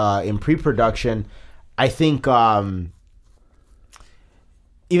watching in pre-production, I think even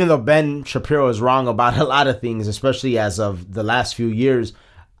though Ben Shapiro is wrong about a lot of things, especially as of the last few years,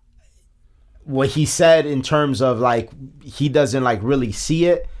 what he said in terms of like he doesn't like really see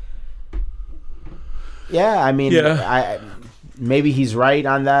it. Yeah, I mean, maybe he's right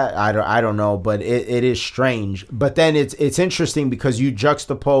on that. I don't know, but it is strange. But then it's interesting because you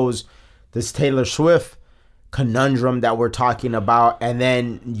juxtapose this Taylor Swift conundrum that we're talking about, and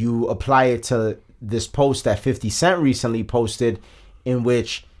then you apply it to this post that 50 Cent recently posted, in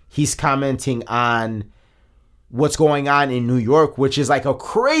which he's commenting on what's going on in New York, which is like a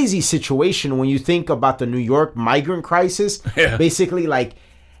crazy situation when you think about the New York migrant crisis. Yeah. Basically, like,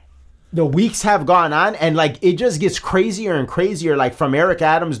 the weeks have gone on, and like it just gets crazier and crazier. Like, from Eric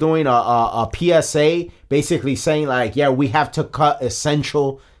Adams doing a PSA, basically saying like, yeah, we have to cut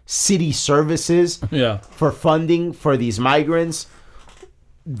essential city services for funding for these migrants.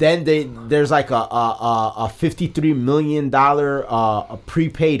 Then there's like a $53 million a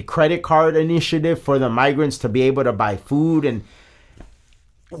prepaid credit card initiative for the migrants to be able to buy food, and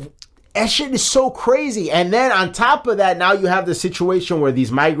that shit is so crazy. And then on top of that, now you have the situation where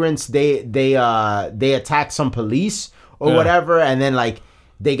these migrants they attack some police or whatever, and then like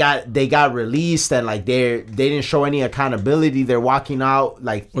they got released, and like they didn't show any accountability. They're walking out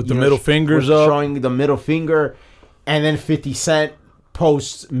like with the middle fingers up, showing the middle finger, and then 50 Cent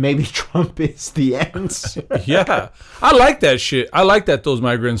posts, maybe Trump is the answer. Yeah, I like that shit. I like that those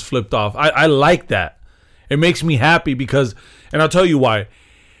migrants flipped off. I like that. It makes me happy because, and I'll tell you why.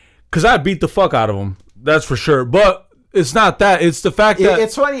 Because I beat the fuck out of them. That's for sure. But it's not that. It's the fact that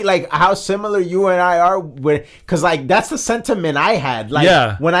it's funny, like how similar you and I are with. Because like that's the sentiment I had.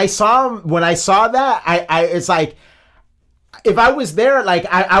 Like when I saw that, I it's like, if I was there, like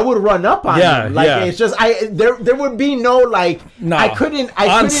I would run up on him. Like it's just there would be no like I couldn't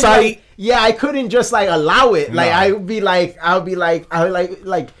on site. Like, I couldn't just like allow it. Like I would be like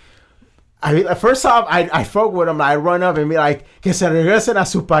first off, I fuck with him. I run up and be like, que se regresen a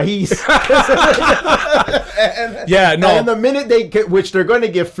su país. And the minute which they're going to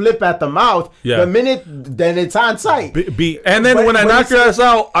get flip at the mouth, the minute, then it's on site. And then when I knock your ass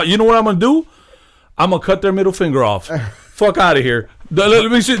out, you know what I'm going to do? I'm going to cut their middle finger off. Fuck out of here.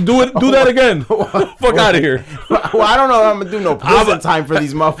 Let me see. Do that again. Fuck out of here. Well, I don't know if I'm gonna do no prison time for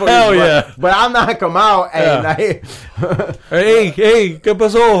these motherfuckers. Hell yeah. But I'll knock them out. And hey, ¿qué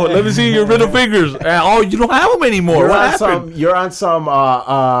pasó? Let me see your middle fingers. Oh, you don't have them anymore. What happened? You're on some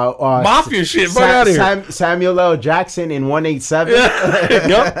mafia shit. Fuck out of here. Samuel L. Jackson in 187.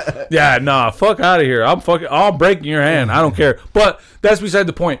 Yep. Yeah, nah. Fuck out of here. I'm breaking your hand. I don't care. But that's beside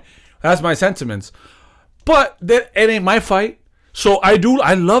the point. That's my sentiments. But it ain't my fight. So I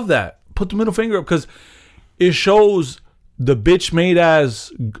love that. Put the middle finger up because it shows the bitch made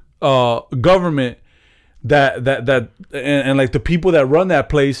as government that and like the people that run that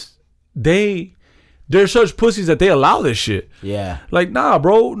place, they're such pussies that they allow this shit. Yeah. Like, nah,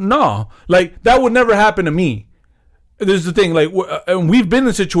 bro, no. Like, that would never happen to me. This is the thing. Like, and we've been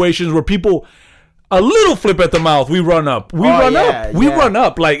in situations where people, a little flip at the mouth, we run up. We run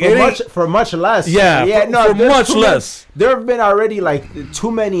up. Like, for much less. Yeah. For much less. There have been already like too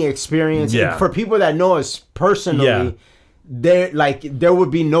many experiences. Yeah. For people that know us personally, there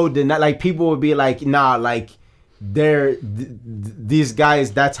would be no deny. Like, people would be like, nah, like these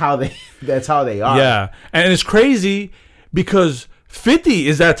guys. That's how they are. Yeah, and it's crazy because 50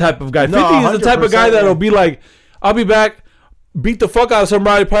 is that type of guy. 50 is the type of guy that'll be like, I'll be back. Beat the fuck out of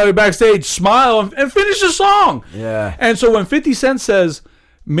somebody probably backstage, smile, and finish the song. Yeah. And so when 50 Cent says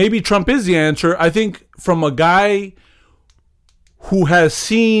maybe Trump is the answer, I think from a guy who has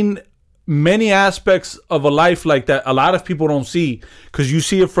seen many aspects of a life like that, a lot of people don't see, because you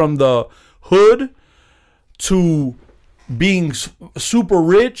see it from the hood to being super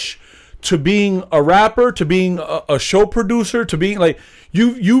rich to being a rapper to being a show producer to being like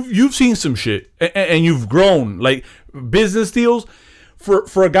you've seen some shit and you've grown, like business deals.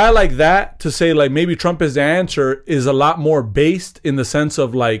 For a guy like that to say like maybe Trump is the answer is a lot more based in the sense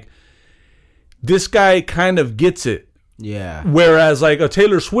of like this guy kind of gets it. Yeah. Whereas like a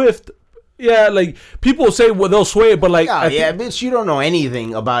Taylor Swift, yeah, like people say well they'll sway it, but like bitch, you don't know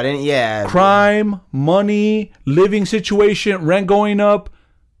anything about any crime, money, living situation, rent going up.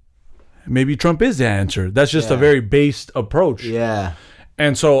 Maybe Trump is the answer. That's just a very based approach. Yeah.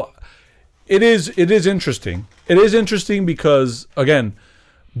 And so it is interesting. It is interesting because, again,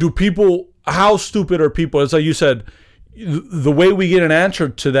 how stupid are people? It's like you said, the way we get an answer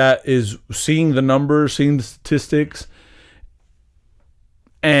to that is seeing the numbers, seeing the statistics,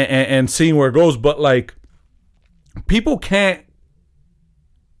 and seeing where it goes. But, like, people can't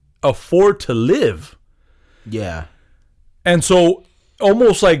afford to live. Yeah. And so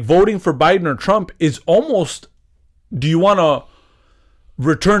almost like voting for Biden or Trump is almost, do you want to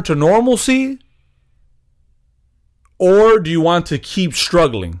return to normalcy or do you want to keep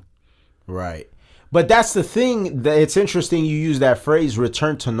struggling? Right. But that's the thing. It's interesting you use that phrase,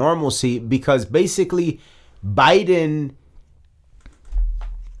 return to normalcy, because basically Biden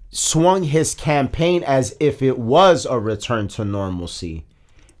swung his campaign as if it was a return to normalcy,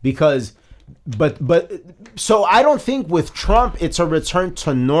 because so I don't think with Trump it's a return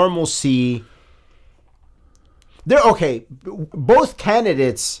to normalcy. Both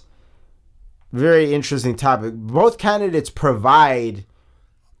candidates, very interesting topic. Both candidates provide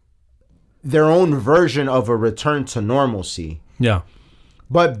their own version of a return to normalcy. Yeah.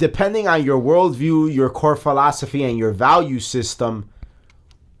 But depending on your worldview, your core philosophy, and your value system,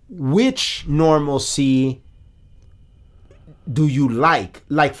 which normalcy do you like?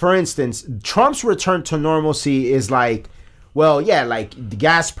 Like, for instance, Trump's return to normalcy is like, well, yeah, like the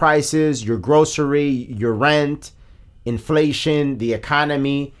gas prices, your grocery, your rent, inflation, the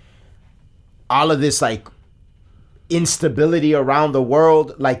economy, all of this like instability around the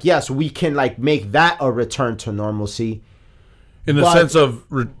world. Like, yes, we can like make that a return to normalcy. In the sense of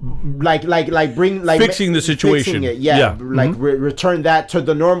fixing the situation. Fixing it, return that to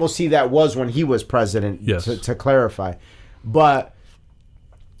the normalcy that was when he was president. Yes. To clarify, but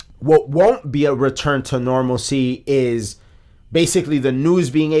what won't be a return to normalcy is basically the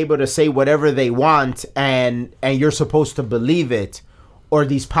news being able to say whatever they want and you're supposed to believe it, or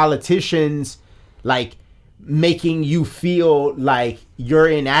these politicians like making you feel like you're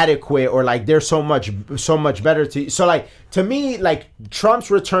inadequate or like they're so much better to you. So like, to me, like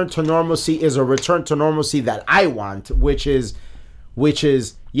Trump's return to normalcy is a return to normalcy that I want, which is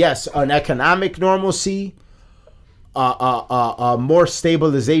yes, an economic normalcy, more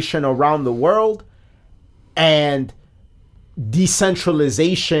stabilization around the world, and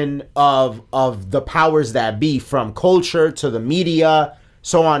decentralization of the powers that be, from culture to the media,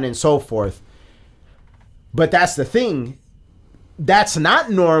 so on and so forth. But that's the thing. That's not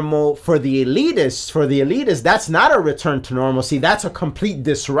normal for the elitists. For the elitists, that's not a return to normalcy. That's a complete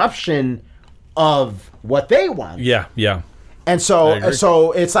disruption of what they want. Yeah, yeah. And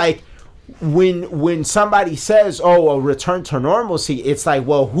so it's like when somebody says, "Oh, a return to normalcy," it's like,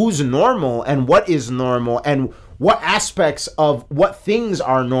 well, who's normal and what is normal and what aspects of what things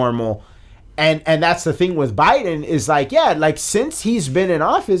are normal? And that's the thing with Biden is like, yeah, like since he's been in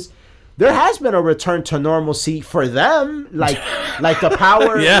office, there has been a return to normalcy for them, like the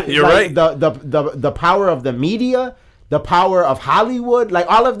power. Yeah, you're like right. The power of the media, the power of Hollywood, like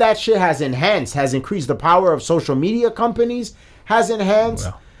all of that shit has increased. The power of social media companies has enhanced.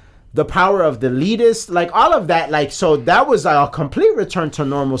 Well. The power of the elitists, like all of that, like so that was a complete return to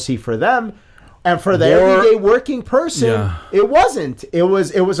normalcy for them. And for the everyday working person, It wasn't. It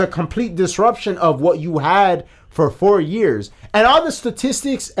was a complete disruption of what you had for 4 years. And all the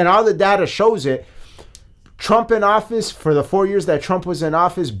statistics and all the data shows it. Trump in office, for the 4 years that Trump was in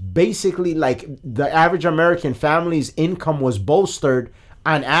office, basically like the average American family's income was bolstered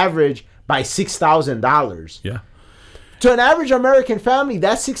on average by $6,000. Yeah. To an average American family,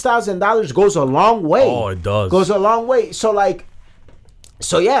 that $6,000 goes a long way. Oh, it does. Goes a long way. So like,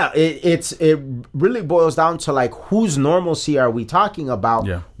 so yeah, it really boils down to like, whose normalcy are we talking about?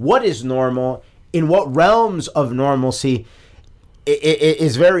 Yeah. What is normal? In what realms of normalcy? It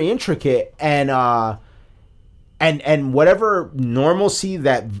is very intricate, and whatever normalcy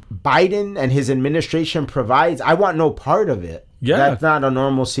that Biden and his administration provides, I want no part of it. Yeah, that's not a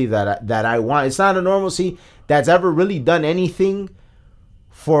normalcy that I want. It's not a normalcy that's ever really done anything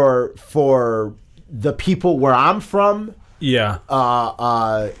for the people where I'm from. Yeah.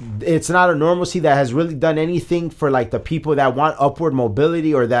 It's not a normalcy that has really done anything for like the people that want upward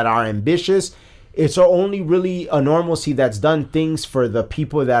mobility or that are ambitious. It's only really a normalcy that's done things for the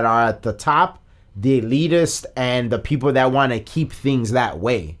people that are at the top, the elitist, and the people that want to keep things that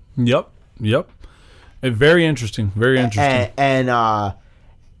way. Yep. Very interesting. Very interesting. And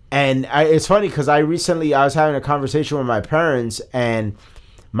it's funny because I was having a conversation with my parents, and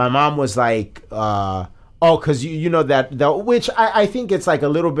my mom was like, oh, because you know that which I think it's like a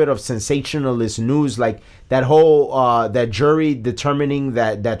little bit of sensationalist news, like that whole that jury determining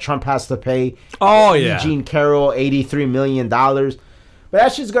that Trump has to pay Eugene Carroll $83 million, but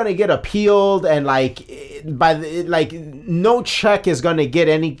that's just gonna get appealed, and no check is gonna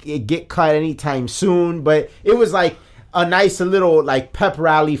get cut anytime soon. But it was like a nice little like pep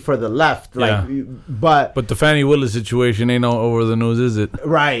rally for the left, but the Fannie Willis situation ain't all over the news, is it?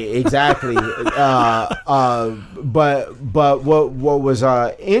 Right, exactly. But what was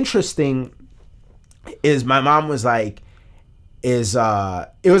interesting is my mom was like, it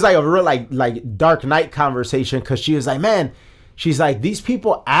was like a real like Dark Knight conversation, because she was like, man, she's like, these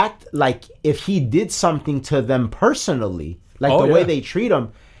people act like if he did something to them personally, like way they treat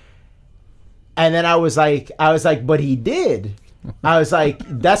him. And then I was like, but he did. I was like,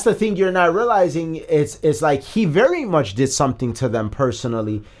 that's the thing you're not realizing. It's like he very much did something to them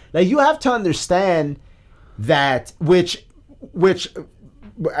personally. Like, you have to understand that, which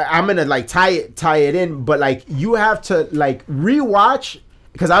I'm gonna like tie it in, but like you have to like rewatch,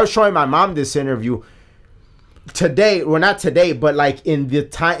 because I was showing my mom this interview today, well not today, but like in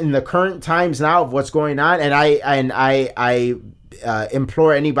the current times now of what's going on, and I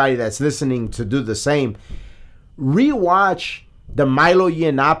implore anybody that's listening to do the same. Rewatch the Milo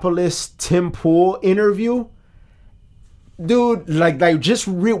Yiannopoulos Tim Pool interview, dude. Like just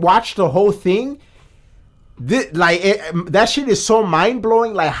rewatch the whole thing. That shit is so mind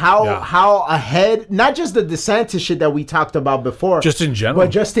blowing. Like how ahead, not just the DeSantis shit that we talked about before, just in general,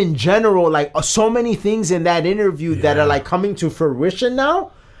 but just in general, like so many things in that interview that are like coming to fruition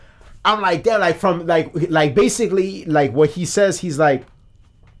now. I'm like, damn, like from like basically like what he says, he's like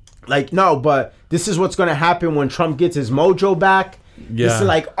no, but this is what's gonna happen when Trump gets his mojo back. Yeah. This is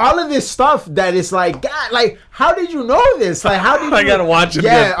like all of this stuff that is like, God, like, how did you know this? Like, how did you? I gotta watch it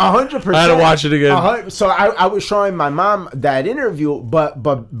again. 100%. I gotta watch it again. So I was showing my mom that interview,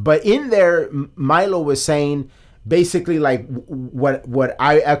 but in there, Milo was saying basically like what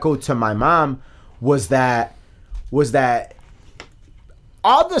I echoed to my mom was that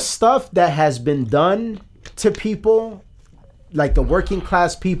all the stuff that has been done to people, like the working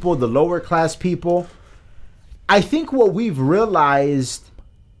class people, the lower class people. I think what we've realized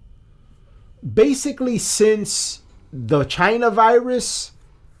basically since the China virus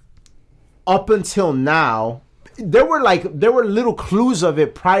up until now, there were little clues of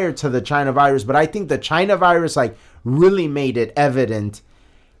it prior to the China virus, but I think the China virus like really made it evident.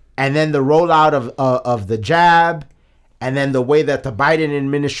 And then the rollout of the jab, and then the way that the Biden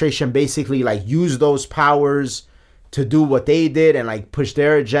administration basically like used those powers to do what they did and like push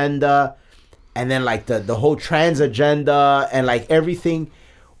their agenda. And then like the whole trans agenda and like everything.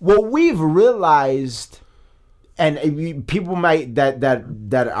 What we've realized, and people might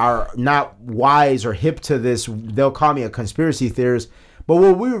that are not wise or hip to this, they'll call me a conspiracy theorist. But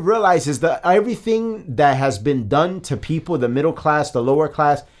what we realize is that everything that has been done to people, the middle class, the lower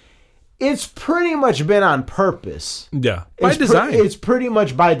class, it's pretty much been on purpose. Yeah, by design. It's pretty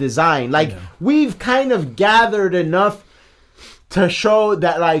much by design. Like we've kind of gathered enough to show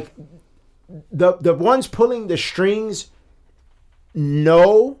that like. The ones pulling the strings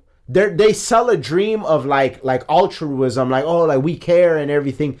know they sell a dream of like altruism, like, oh, like we care and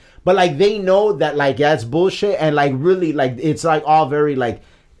everything, but like they know that like that's bullshit, and like really like it's like all very like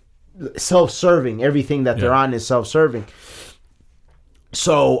self-serving. Everything that they're on is self-serving.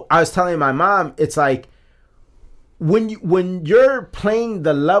 So I was telling my mom, it's like when you're playing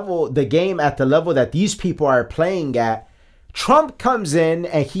the game at the level that these people are playing at, Trump comes in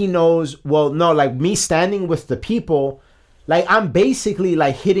and he knows, well, no, like me standing with the people, like I'm basically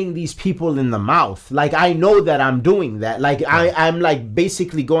like hitting these people in the mouth. Like I know that I'm doing that. Like I'm like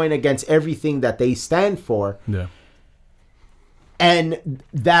basically going against everything that they stand for. Yeah. And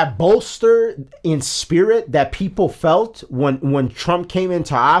that bolster in spirit that people felt when Trump came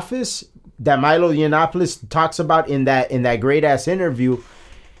into office, that Milo Yiannopoulos talks about in that great ass interview.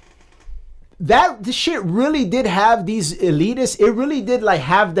 This shit really did have these elitists. It really did like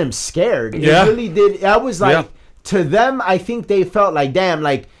have them scared. It really did. I was like, to them, I think they felt like, damn,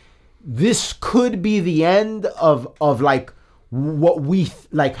 like this could be the end of like what we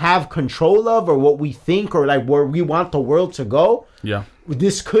like have control of, or what we think, or like where we want the world to go. Yeah,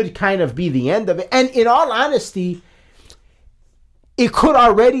 this could kind of be the end of it. And in all honesty, it could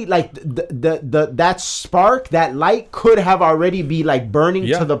already like that spark, that light could have already be like burning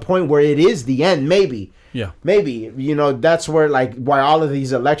to the point where it is the end. Maybe that's where like why all of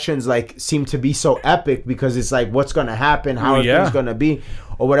these elections like seem to be so epic, because it's like what's going to happen, how are things going to be,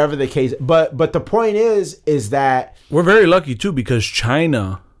 or whatever the case. But the point is that we're very lucky too, because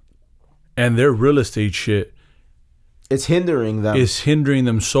China and their real estate shit, it's hindering them. It's hindering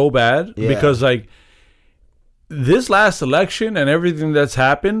them so bad because like. This last election and everything that's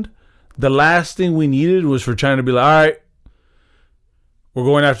happened, the last thing we needed was for China to be like, all right, we're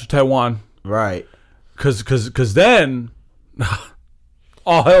going after Taiwan. Right. Because then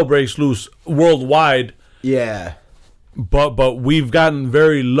all hell breaks loose worldwide. Yeah. But we've gotten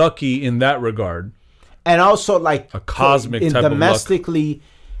very lucky in that regard. And also like a cosmic type domestically of luck.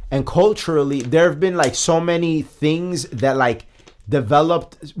 And culturally, there have been like so many things that like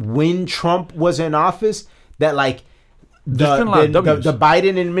developed when Trump was in office, that like the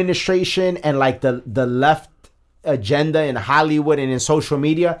Biden administration and like the left agenda in Hollywood and in social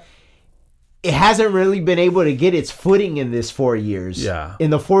media, it hasn't really been able to get its footing in this 4 years. Yeah. In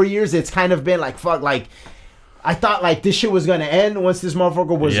the 4 years, it's kind of been like, fuck, like I thought like this shit was gonna end once this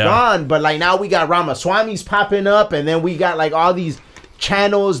motherfucker was gone, but like now we got Ramaswamy's popping up, and then we got like all these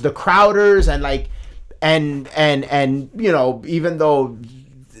channels, the Crowders, and like and you know, even though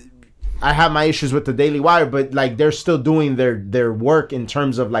I have my issues with the Daily Wire, but like they're still doing their work in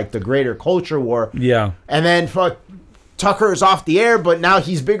terms of like the greater culture war. Yeah. And then Tucker is off the air, but now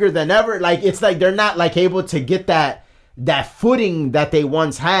he's bigger than ever. Like it's like they're not like able to get that footing that they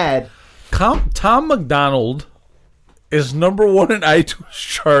once had. Tom McDonald is #1 in iTunes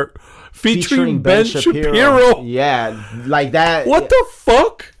chart featuring Ben Shapiro. Yeah, like that. What the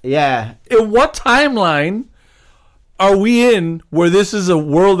fuck? Yeah. In what timeline are we in where this is a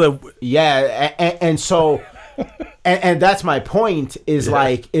world that... Yeah, and so... and that's my point, is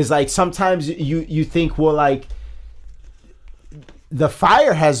like sometimes you think, well, like, the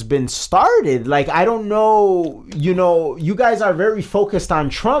fire has been started. Like, I don't know, you know, you guys are very focused on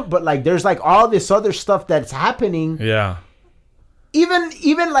Trump, but like there's like all this other stuff that's happening. Yeah. Even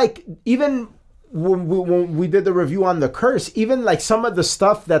when we did the review on the curse, even like some of the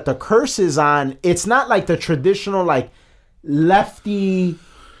stuff that the curse is on, it's not like the traditional like lefty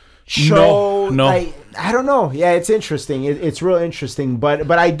show. No. Like, I don't know. Yeah, it's interesting. It's real interesting.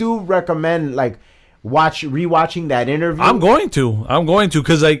 But I do recommend like rewatching that interview. I'm going to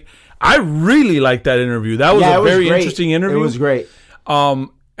because like I really liked that interview. That was a very interesting interview. It was great.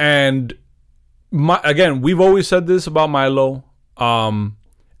 And again, we've always said this about Milo.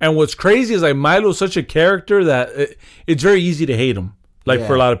 And what's crazy is like Milo's such a character that it's very easy to hate him, like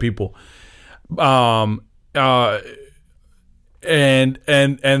for a lot of people. And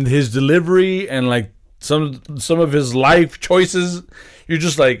his delivery and like some of his life choices, you're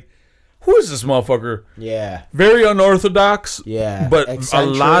just like, who is this motherfucker? Yeah. Very unorthodox. Yeah. But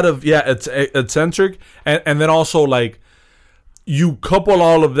eccentric. A lot of it's eccentric, and then also like you couple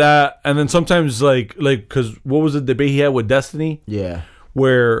all of that, and then sometimes like because what was the debate he had with Destiny? Yeah.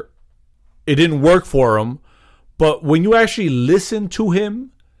 Where it didn't work for him, but when you actually listen to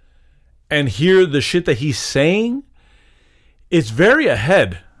him and hear the shit that he's saying, it's very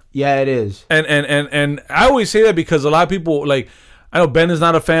ahead. Yeah, it is. And I always say that because a lot of people, like, I know Ben is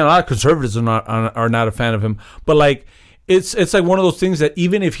not a fan. A lot of conservatives are not a fan of him. But like, it's like one of those things that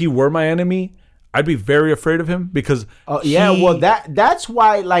even if he were my enemy, I'd be very afraid of him because well that's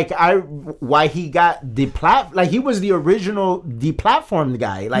why why he got like he was the original deplatformed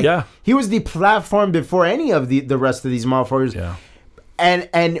guy. Like he was deplatformed before any of the rest of these motherfuckers. Yeah.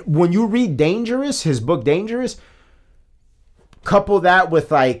 And when you read Dangerous, his book Dangerous, couple that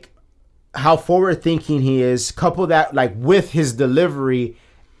with like how forward thinking he is, couple that like with his delivery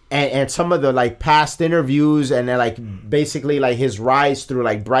and some of the like past interviews and then like basically like his rise through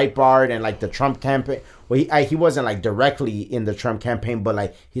like Breitbart and like the Trump campaign. Well, he wasn't like directly in the Trump campaign, but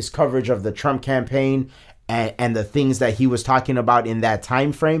like his coverage of the Trump campaign and the things that he was talking about in that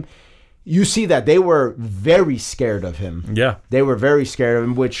time frame. You see that they were very scared of him. Yeah. They were very scared of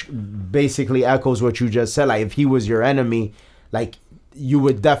him, which basically echoes what you just said. Like if he was your enemy, like you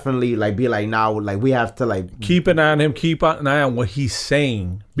would definitely like be like, now like we have to like keep an eye on him, keep an eye on what he's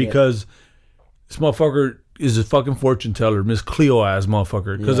saying, because this motherfucker is a fucking fortune teller, Miss Cleo ass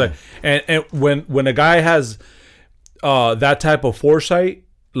motherfucker. Because like and when a guy has that type of foresight,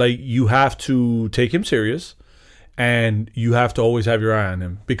 like you have to take him serious and you have to always have your eye on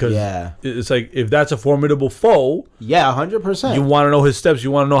him, because it's like if that's a formidable foe, 100%, you want to know his steps,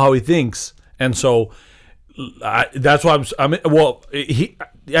 you want to know how he thinks. And so that's why I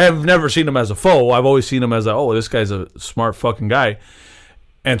have never seen him as a foe. I've always seen him as this guy's a smart fucking guy,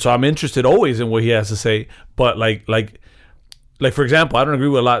 and so I'm interested always in what he has to say. But like for example, I don't agree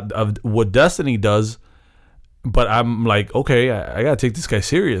with a lot of what Destiny does, but I'm like, okay, I gotta take this guy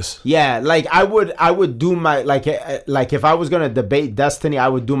serious. Yeah, like I would do my like if I was gonna debate Destiny, I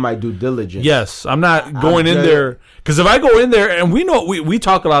would do my due diligence. Yes, I'm not going in there, because if I go in there and we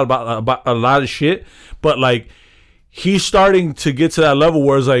talk a lot about a lot of shit, but like he's starting to get to that level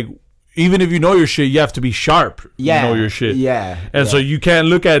where it's like, even if you know your shit, you have to be sharp. Yeah, you know your shit. Yeah, and so you can't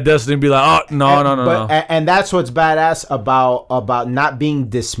look at Destiny and be like, oh no. And that's what's badass about not being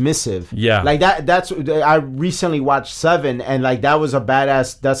dismissive. Yeah, like that's I recently watched Seven, and like that was a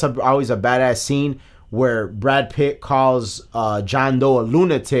badass. That's always a badass scene where Brad Pitt calls John Doe a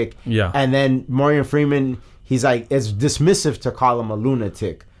lunatic. Yeah, and then Morgan Freeman, he's like, it's dismissive to call him a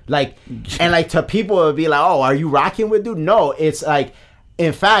lunatic. Like, and like to people it would be like, oh, are you rocking with dude? No, it's like,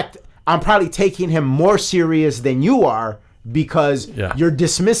 in fact, I'm probably taking him more serious than you are, because you're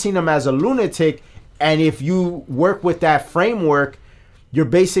dismissing him as a lunatic. And if you work with that framework, you're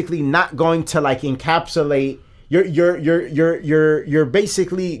basically not going to like encapsulate. You're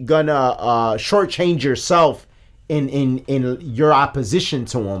basically gonna shortchange yourself in your opposition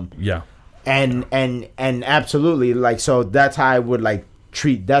to him. Yeah. And absolutely, like, so that's how I would like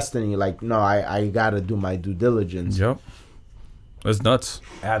treat Destiny. Like, no, I gotta do my due diligence. Yep. That's nuts.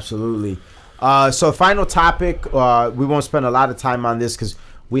 Absolutely. So final topic. We won't spend a lot of time on this because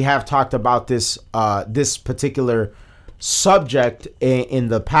we have talked about this this particular subject in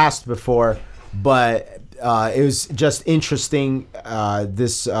the past before, but it was just interesting.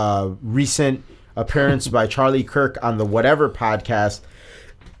 This recent appearance by Charlie Kirk on the Whatever podcast,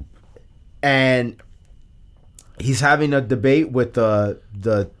 and he's having a debate with the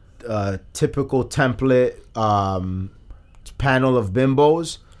typical template panel of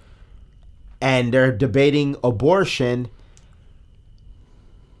bimbos, and they're debating abortion.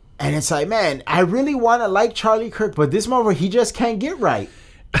 And it's like, man, I really want to like Charlie Kirk, but this motherfucker, he just can't get right.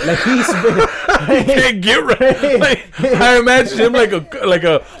 Like, he's been he can't get right. Like, I imagine him like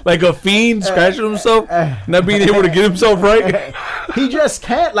a fiend scratching himself, not being able to get himself right. He just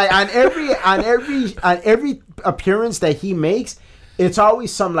can't. Like, on every appearance that he makes, it's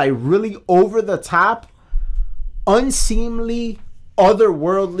always some like really over the top, unseemly,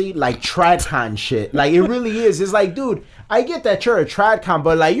 otherworldly, like Tradcon shit. Like, it really is. It's like, dude, I get that you're a Tradcon,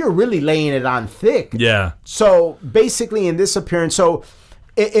 but like, you're really laying it on thick. Yeah. So basically, in this appearance, so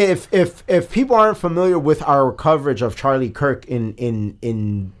if people aren't familiar with our coverage of Charlie Kirk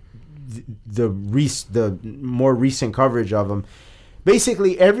in the more recent coverage of him,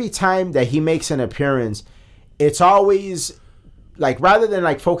 basically every time that he makes an appearance, it's always like, rather than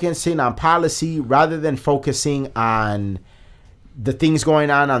like focusing on policy, rather than focusing on the things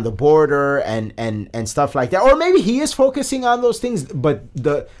going on the border and stuff like that, or maybe he is focusing on those things, but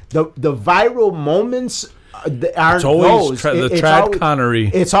the viral moments aren't those. The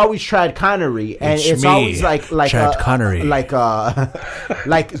Tradconnery. It's always Tradconnery, and it's always like Tradconnery,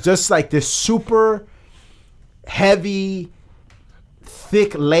 like just like this super heavy,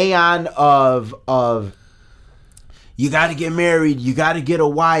 thick lay-on of you got to get married, you got to get a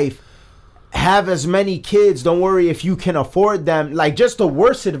wife, have as many kids, don't worry if you can afford them. Like, just the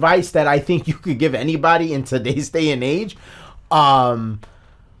worst advice that I think you could give anybody in today's day and age.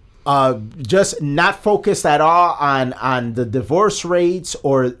 Just not focused at all on the divorce rates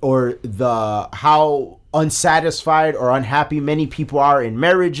or the how unsatisfied or unhappy many people are in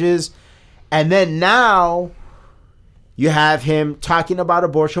marriages. And then now you have him talking about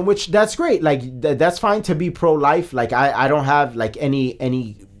abortion, which that's great. Like, that's fine to be pro-life. Like, I don't have like any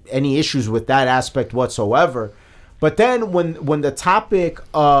issues with that aspect whatsoever. But then when the topic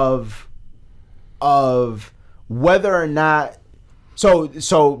of whether or not,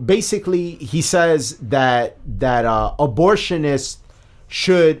 so basically he says that abortionists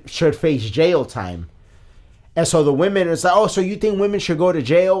should face jail time. And so the women is like, oh, so you think women should go to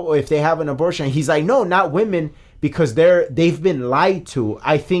jail if they have an abortion? He's like, no, not women, because they've been lied to.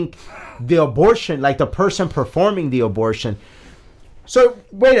 I think the abortion, like the person performing the abortion. So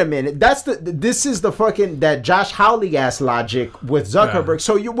wait a minute, this is the fucking that Josh Hawley ass logic with Zuckerberg. Yeah.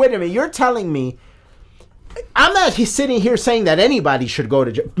 So wait a minute, you're telling me, I'm not sitting here saying that anybody should go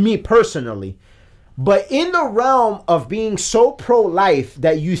to jail, me personally, but in the realm of being so pro-life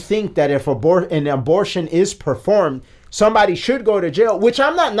that you think that if an abortion is performed, somebody should go to jail, which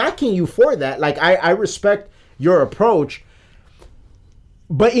I'm not knocking you for that. Like, I respect your approach.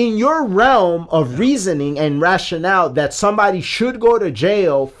 But in your realm of reasoning and rationale that somebody should go to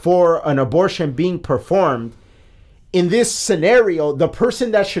jail for an abortion being performed, in this scenario, the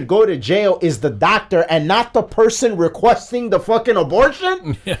person that should go to jail is the doctor and not the person requesting the fucking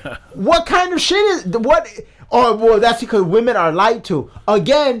abortion? Yeah. What kind of shit is... what? Oh, well, that's because women are lied to.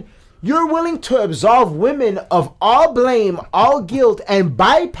 Again, you're willing to absolve women of all blame, all guilt, and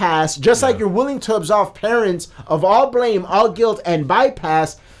bypass, just like you're willing to absolve parents of all blame, all guilt, and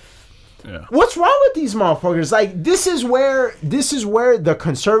bypass. Yeah. What's wrong with these motherfuckers? Like, this is where the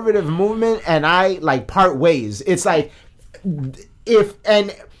conservative movement and I like part ways. It's like, if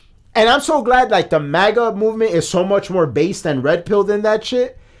and I'm so glad like the MAGA movement is so much more based and red pilled than that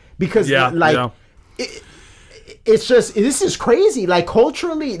shit, because it's just, this is crazy. Like,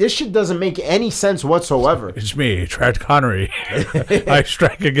 culturally, this shit doesn't make any sense whatsoever. It's me, Tradconnery. I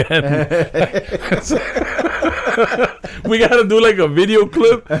strike again. We gotta do like a video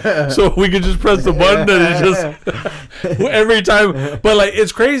clip so we can just press the button and it's just every time. But like,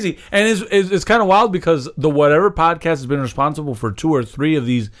 it's crazy, and it's kind of wild because the Whatever podcast has been responsible for 2 or 3 of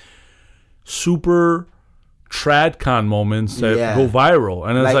these super Tradcon moments that go viral,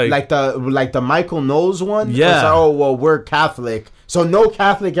 and it's like the Michael Knowles one. Yeah. Like, oh well, we're Catholic, so no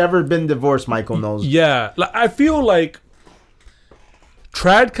Catholic ever been divorced. Michael Knowles. Yeah, I feel like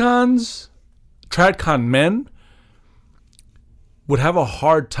Tradcon men would have a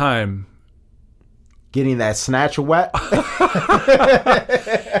hard time getting that snatch wet.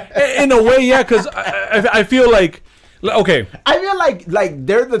 In a way, yeah, because I feel like, okay. I feel like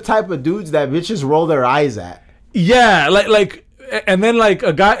they're the type of dudes that bitches roll their eyes at. Yeah, like, and then like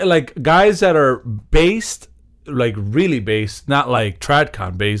a guy, like guys that are based, like really based, not like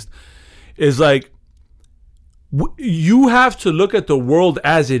Tradcon based, is like, you have to look at the world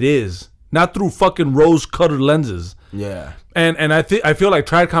as it is, not through fucking rose-colored lenses. Yeah. And I feel like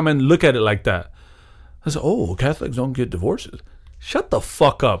Tradcon men look at it like that. I said, oh, Catholics don't get divorces. Shut the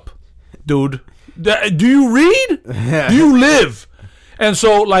fuck up, dude. Do you read? Do you live? And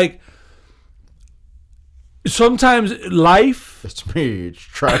so, like, sometimes life... It's me. It's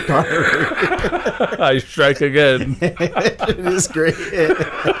Tradcon. I strike again. It is great.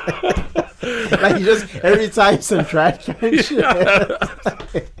 Like, just every time some Tradcon shit...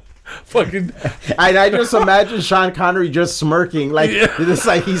 Fucking, I just imagine Sean Connery just smirking, like it's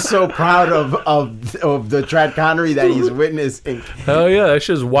like he's so proud of the Trad Connery that he's witnessing. Hell yeah, that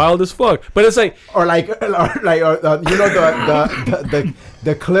shit's wild as fuck. But it's like, or you know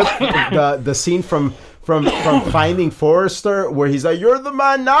the clip, the scene from Finding Forrester where he's like, "You're the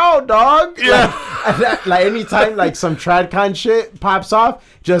man now, dog." Yeah. Like anytime like some Tradcon shit pops off,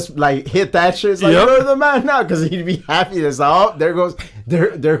 just like hit that shit. It's like, "You're the man now," because he'd be happy. It's like, oh, there goes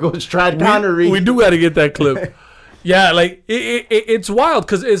Trad Connery. We do got to get that clip. Yeah, like it's wild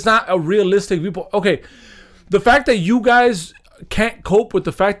because it's not a realistic people. Okay, the fact that you guys can't cope with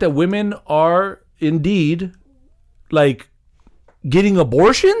the fact that women are indeed like getting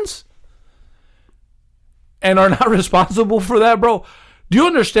abortions and are not responsible for that, bro. Do you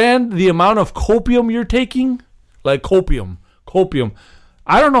understand the amount of copium you're taking? Like copium.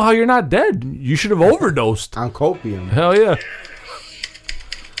 I don't know how you're not dead. You should have overdosed. On copium. Hell yeah.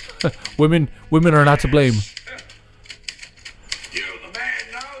 Women are not to blame. You're the man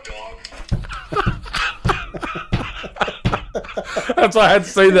now, dog. That's why I had to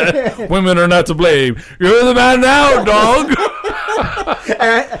say that. Women are not to blame. You're the man now, dog.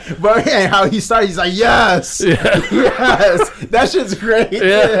 But how he started, he's like, yes, yes, that shit's great.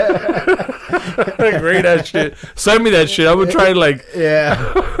 Yeah. Great ass shit. Send me that shit. I'm gonna try like,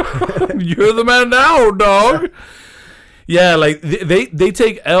 you're the man now, dog. Yeah, like they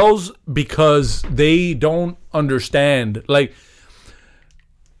take L's because they don't understand like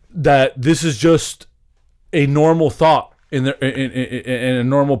that this is just a normal thought in a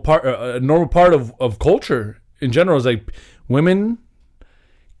normal part of culture in general. Is like women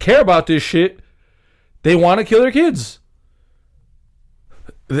care about this shit. They want to kill their kids.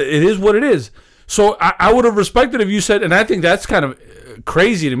 It is what it is. So I would have respected if you said, and I think that's kind of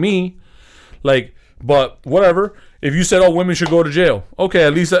crazy to me, like, but whatever. If you said, oh, women should go to jail. Okay,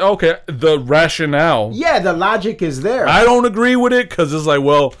 at least, okay, the rationale. Yeah, the logic is there. I don't agree with it because it's like,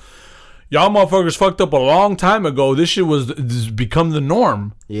 well, y'all motherfuckers fucked up a long time ago. This shit this become the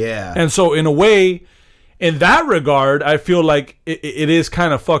norm. Yeah. And so in a way, in that regard, I feel like it is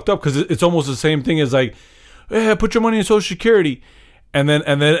kind of fucked up because it's almost the same thing as like, hey, put your money in Social Security. And then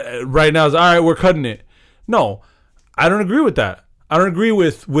right now it's, all right, we're cutting it. No, I don't agree with that. I don't agree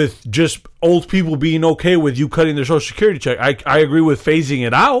with just old people being okay with you cutting their Social Security check. I agree with phasing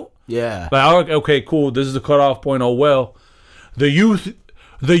it out. Yeah. Like, okay, cool. This is the cutoff point. Oh, well. The youth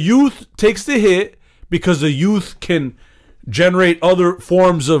takes the hit because the youth can generate other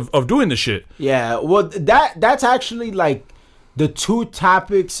forms of doing the shit. Yeah. Well, that's actually like the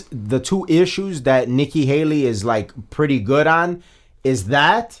two issues that Nikki Haley is like pretty good on. Is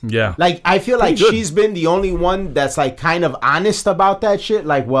that like I feel like she's been the only one that's like kind of honest about that shit.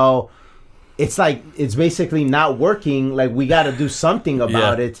 Like, well, it's like it's basically not working. Like, we got to do something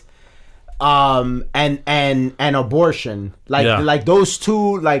about it. And abortion, like those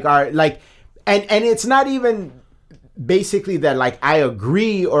two, like are like, and it's not even basically that like I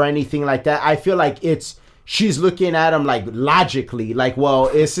agree or anything like that. I feel like she's looking at them like logically, like, well,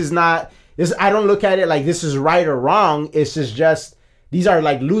 this is not this. I don't look at it like this is right or wrong. It's just these are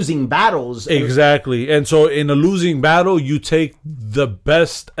like losing battles. Exactly. And so in a losing battle, you take the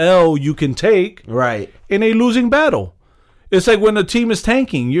best L you can take. Right. In a losing battle. It's like when a team is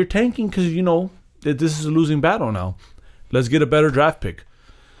tanking. You're tanking because you know that this is a losing battle now. Let's get a better draft pick.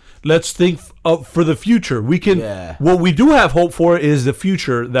 Let's think for the future. We can. Yeah. What we do have hope for is the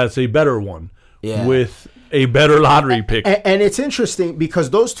future that's a better one. Yeah. With a better lottery pick. And it's interesting because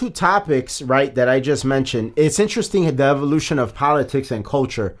those two topics, right, that I just mentioned, it's interesting the evolution of politics and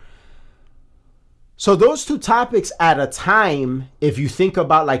culture. So those two topics at a time, if you think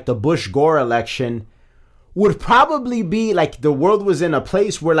about like the Bush-Gore election, would probably be like the world was in a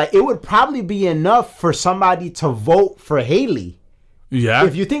place where like it would probably be enough for somebody to vote for Haley. Yeah.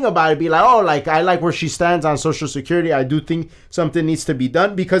 If you think about it, be like, oh, like I like where she stands on Social Security. I do think something needs to be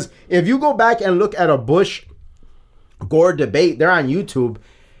done, because if you go back and look at a Bush Gore debate, they're on YouTube.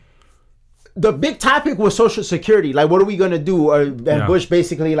 The big topic was Social Security. Like, what are we gonna do? And Bush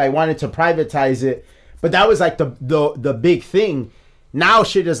basically like wanted to privatize it, but that was like the big thing. Now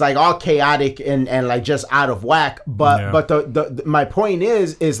shit is like all chaotic and like just out of whack. But the my point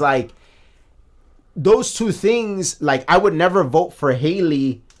is like those two things. Like, I would never vote for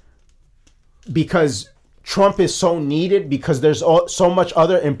Haley because Trump is so needed, because there's so much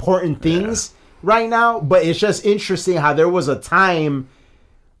other important things right now. But it's just interesting how there was a time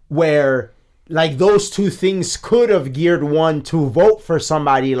where like those two things could have geared one to vote for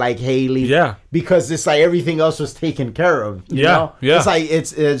somebody like Haley. Yeah. Because it's like everything else was taken care of. You know? Yeah. It's like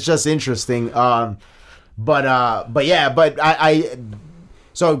it's just interesting. But I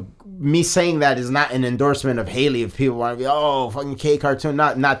so me saying that is not an endorsement of Haley. If people want to be, oh, fucking K cartoon,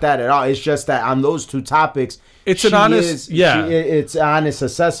 not that at all. It's just that on those two topics, it's an honest, it's an honest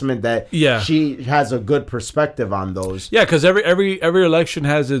assessment that she has a good perspective on those. Yeah, because every election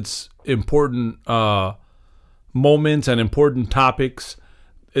has its important moments and important topics.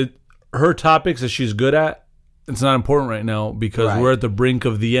 Her topics that she's good at, it's not important right now because we're at the brink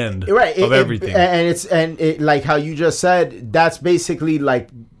of the end of everything. And like how you just said, that's basically like,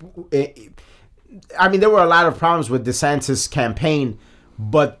 I mean, there were a lot of problems with DeSantis' campaign,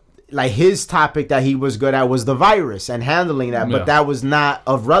 but like his topic that he was good at was the virus and handling that, but that was not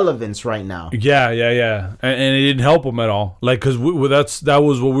of relevance right now. Yeah, and it didn't help him at all. Like, because that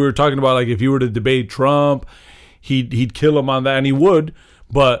was what we were talking about. Like, if you were to debate Trump, he'd kill him on that, and he would.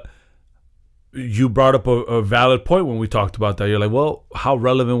 But you brought up a valid point when we talked about that. You're like, well, how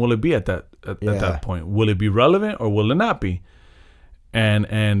relevant will it be at that point? Will it be relevant or will it not be?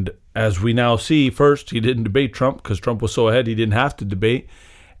 And as we now see, first, he didn't debate Trump because Trump was so ahead he didn't have to debate.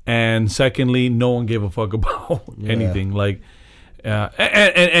 And secondly, no one gave a fuck about anything. Like,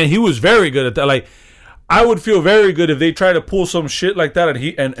 and he was very good at that. Like, I would feel very good if they try to pull some shit like that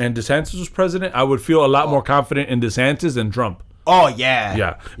and DeSantis was president. I would feel a lot more confident in DeSantis than Trump. Oh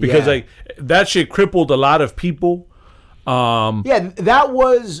yeah, because like that shit crippled a lot of people. That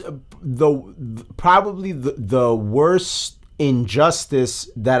was probably the worst injustice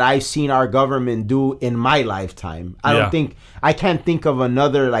that I've seen our government do in my lifetime. I can't think of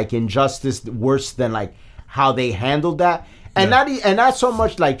another like injustice worse than like how they handled that. And not so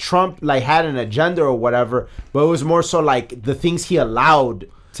much like Trump like had an agenda or whatever, but it was more so like the things he allowed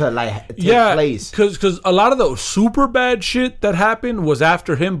to like take place. Because a lot of the super bad shit that happened was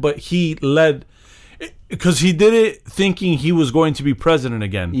after him, but he led because he did it thinking he was going to be president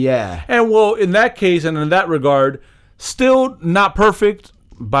again. Yeah. And well, in that case and in that regard, still not perfect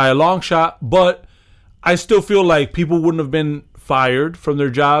by a long shot, but I still feel like people wouldn't have been fired from their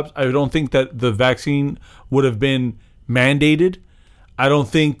jobs. I don't think that the vaccine would have been mandated. I don't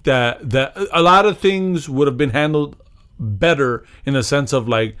think that a lot of things would have been handled better in the sense of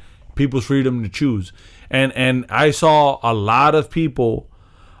like people's freedom to choose. And I saw a lot of people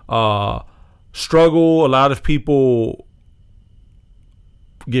struggle, a lot of people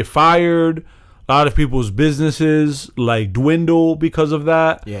get fired, a lot of people's businesses like dwindle because of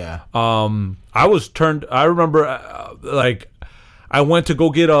that. Yeah. I remember like I went to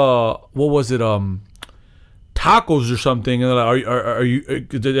go get tacos or something, and they're like, are you?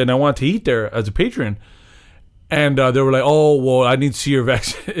 And I wanted to eat there as a patron, and they were like, "Oh, well, I need to see your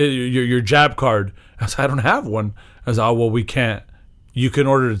your jab card." I said, "I don't have one." I said, "Oh, well, we can't. You can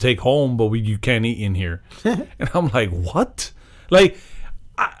order to take home, but you can't eat in here." And I'm like, "What?" Like,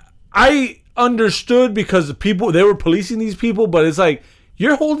 I understood because they were policing these people, but it's like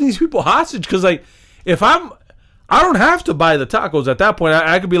you're holding these people hostage because like I don't have to buy the tacos at that point.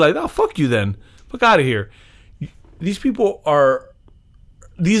 I could be like, "Oh, fuck you then, fuck out of here." These people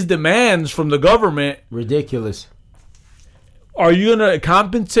these demands from the government ridiculous. Are you gonna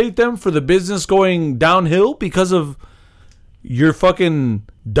compensate them for the business going downhill because of your fucking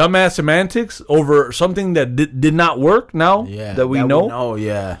dumbass semantics over something that did not work? Now that we know,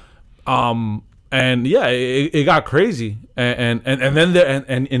 and it got crazy, and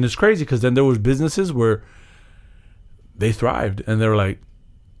then it's crazy because then there was businesses where they thrived and they were like,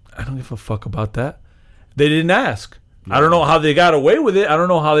 I don't give a fuck about that. They didn't ask. I don't know how they got away with it. I don't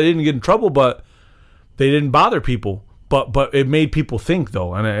know how they didn't get in trouble, but they didn't bother people. But it made people think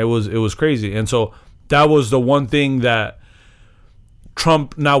though, and it was crazy. And so that was the one thing that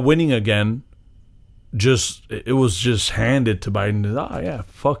Trump not winning again, it was just handed to Biden. Oh yeah,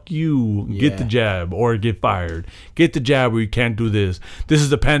 fuck you. Get the jab or get fired. Get the jab or you can't do this. This is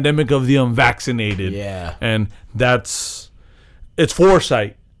the pandemic of the unvaccinated. Yeah. And that's it's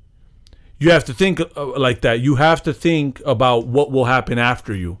foresight. You have to think like that. You have to think about what will happen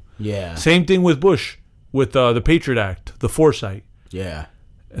after you. Yeah. Same thing with Bush, with the Patriot Act, the foresight. Yeah.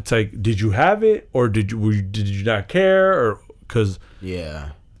 It's like, did you have it, or did you not care, or because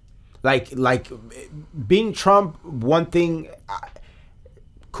yeah, like being Trump, one thing.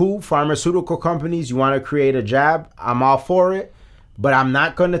 Cool, pharmaceutical companies, you want to create a jab, I'm all for it, but I'm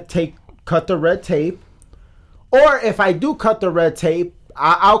not going to cut the red tape. Or if I do cut the red tape,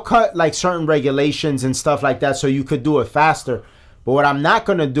 I'll cut like certain regulations and stuff like that so you could do it faster. But what I'm not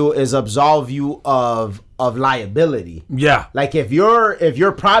going to do is absolve you of liability. Yeah. Like if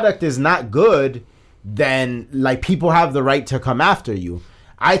your product is not good, then like people have the right to come after you.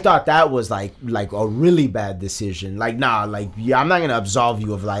 I thought that was like a really bad decision. Like, nah, like, yeah, I'm not going to absolve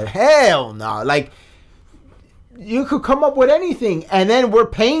you of like, hell no. Like, you could come up with anything and then we're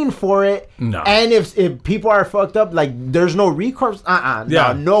paying for it. No. And if people are fucked up, like, there's no recourse.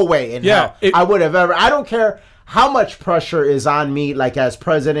 Yeah. No way in hell I would have ever. I don't care how much pressure is on me, like, as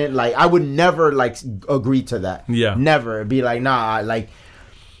president. Like, I would never, like, agree to that. Yeah. Never. Be like, nah, like,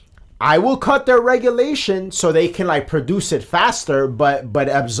 I will cut their regulation so they can like produce it faster, but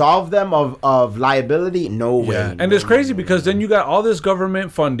absolve them of liability. No way. Yeah. And it's crazy because then you got all this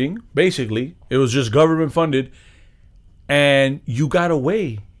government funding. Basically, it was just government funded, and you got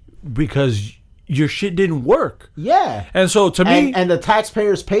away because your shit didn't work. Yeah. And so to me, and the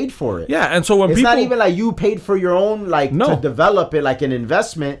taxpayers paid for it. Yeah. And so when it's people, not even like you paid for your own to develop it like an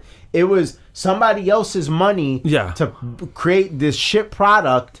investment. It was somebody else's money to create this shit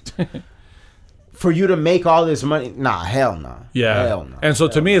product for you to make all this money. Nah, hell no. Yeah. Hell no. And so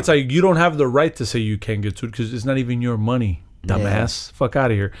to me, it's like you don't have the right to say you can't get sued because it's not even your money, dumbass. Yeah. Fuck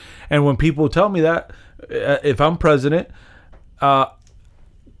out of here. And when people tell me that, if I'm president,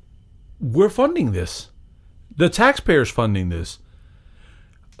 we're funding this. The taxpayers funding this.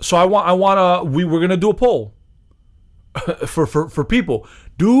 So we're gonna do a poll for people.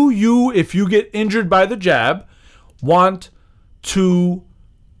 Do you, if you get injured by the jab, want to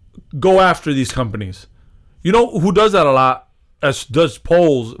go after these companies? You know who does that a lot? Does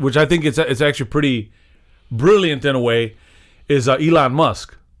polls, which I think it's actually pretty brilliant in a way, is Elon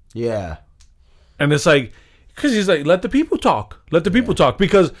Musk. Yeah. And it's like, because he's like, let the people talk. Let the people talk.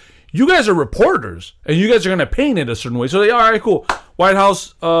 Because you guys are reporters, and you guys are going to paint it a certain way. So they, all right, cool.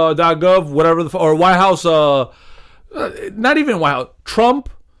 WhiteHouse.gov, whatever, or White House, not even White House, Trump,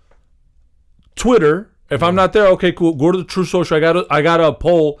 Twitter. If I'm not there, okay, cool. Go to the True Social. I got a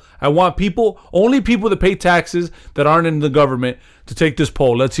poll. I want only people that pay taxes that aren't in the government to take this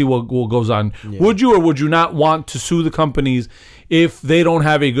poll. Let's see what goes on. Yeah. Would you or would you not want to sue the companies if they don't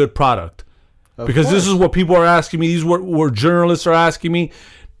have a good product? Because this is what people are asking me. These are what journalists are asking me.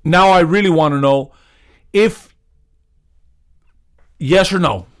 Now I really want to know if yes or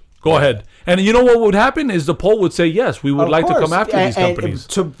no. Go ahead. And you know what would happen is the poll would say, yes, we would like to come after these companies.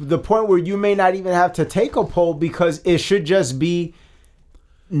 To the point where you may not even have to take a poll because it should just be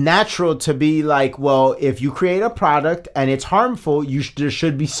natural to be like, well, if you create a product and it's harmful, there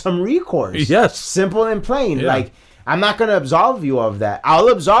should be some recourse. Yes. Simple and plain. Yeah. Like, I'm not going to absolve you of that. I'll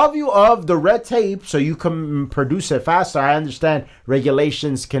absolve you of the red tape so you can produce it faster. I understand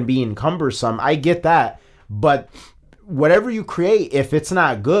regulations can be cumbersome. I get that. But whatever you create, if it's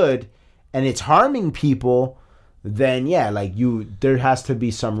not good and it's harming people, then there has to be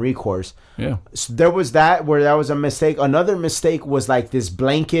some recourse. Yeah. So there was that where that was a mistake. Another mistake was like this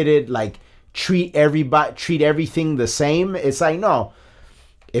blanketed, like treat everything the same. It's like, no.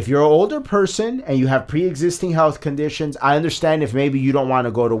 If you're an older person and you have pre-existing health conditions, I understand if maybe you don't want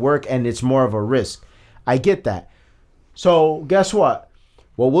to go to work and it's more of a risk. I get that. So guess what?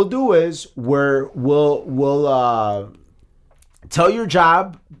 What we'll do is we'll tell your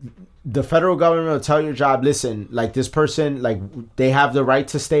job. The federal government will tell your job, listen, like this person, like they have the right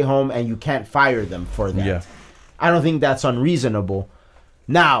to stay home and you can't fire them for that. Yeah. I don't think that's unreasonable.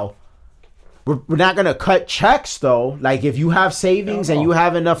 Now, we're not going to cut checks, though. Like, if you have savings and you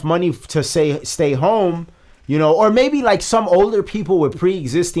have enough money to stay home, or maybe, like, some older people with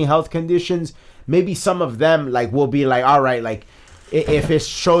pre-existing health conditions, maybe some of them, like, will be like, all right, like, if it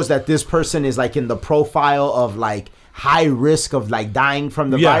shows that this person is, like, in the profile of, like, high risk of, like, dying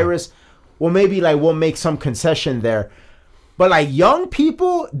from the virus, well, maybe, like, we'll make some concession there. But, like, young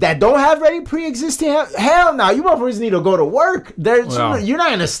people that don't have any pre-existing health, hell no, you motherfuckers need to go to work. You're not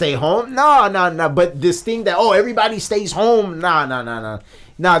going to stay home. No. But this thing that, everybody stays home, no.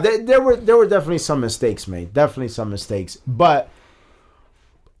 No, there were definitely some mistakes made. Definitely some mistakes. But,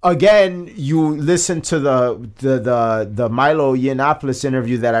 again, you listen to the Milo Yiannopoulos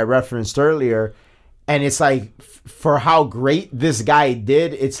interview that I referenced earlier, And it's like, for how great this guy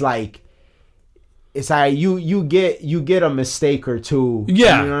did, it's like you get a mistake or two.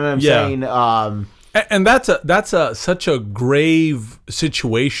 Yeah, you know what I'm yeah. saying. And that's such a grave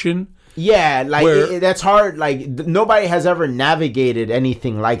situation. Yeah, like Where- that's hard. Like nobody has ever navigated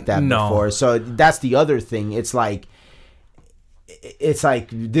anything like that No. before. So that's the other thing. It's like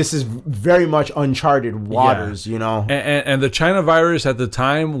this is very much uncharted waters, you know. And the China virus at the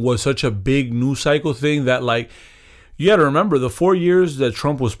time was such a big news cycle thing that, like, you got to remember the 4 years that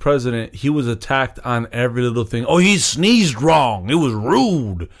Trump was president, he was attacked on every little thing. Oh, he sneezed wrong. It was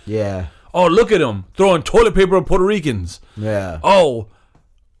rude. Yeah, Oh, look at him throwing toilet paper at Puerto Ricans. yeah. Oh,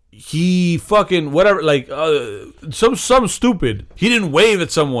 he fucking whatever, like some stupid. He didn't wave at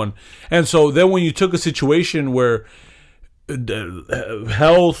someone, and so then when you took a situation where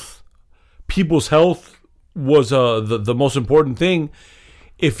people's health was the most important thing,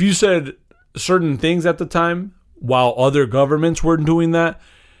 if you said certain things at the time while other governments weren't doing that,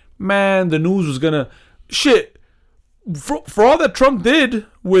 man, the news was gonna shit. For all that Trump did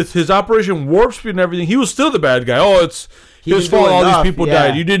with his Operation Warp Speed and everything, he was still the bad guy. Oh, it's his didn't do fault all enough, these people yeah.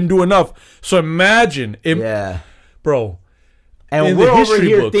 died. You didn't do enough. So imagine, Yeah. bro. And in we're the over history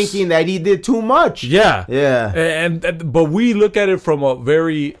here books. thinking that he did too much. Yeah, Yeah. and but we look at it from a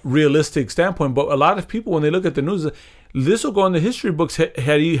very realistic standpoint. But a lot of people, when they look at the news, this will go in the history books.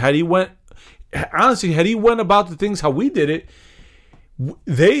 Had he went about the things how we did it,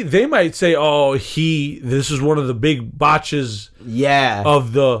 they might say, oh, this is one of the big botches. Yeah.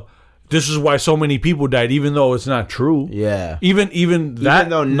 Of this is why so many people died, even though it's not true. Yeah. Even that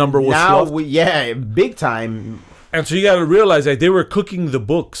though number was now fluffed. big time. And so you got to realize that they were cooking the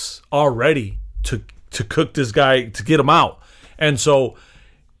books already to cook this guy, to get him out. And so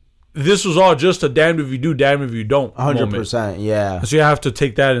this was all just a damned if you do, damned if you don't 100%. Yeah. So you have to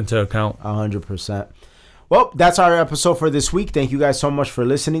take that into account. 100%. Well, that's our episode for this week. Thank you guys so much for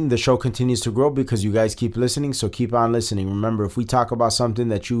listening. The show continues to grow because you guys keep listening, so keep on listening. Remember, if we talk about something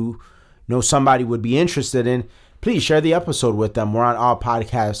that you know somebody would be interested in, please share the episode with them. We're on all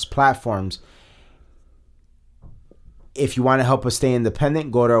podcast platforms. If you want to help us stay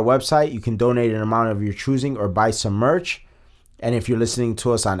independent, go to our website. You can donate an amount of your choosing or buy some merch. And if you're listening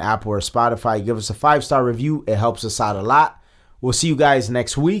to us on Apple or Spotify, give us a 5-star review. It helps us out a lot. We'll see you guys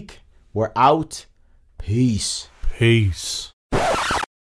next week. We're out. Peace. Peace.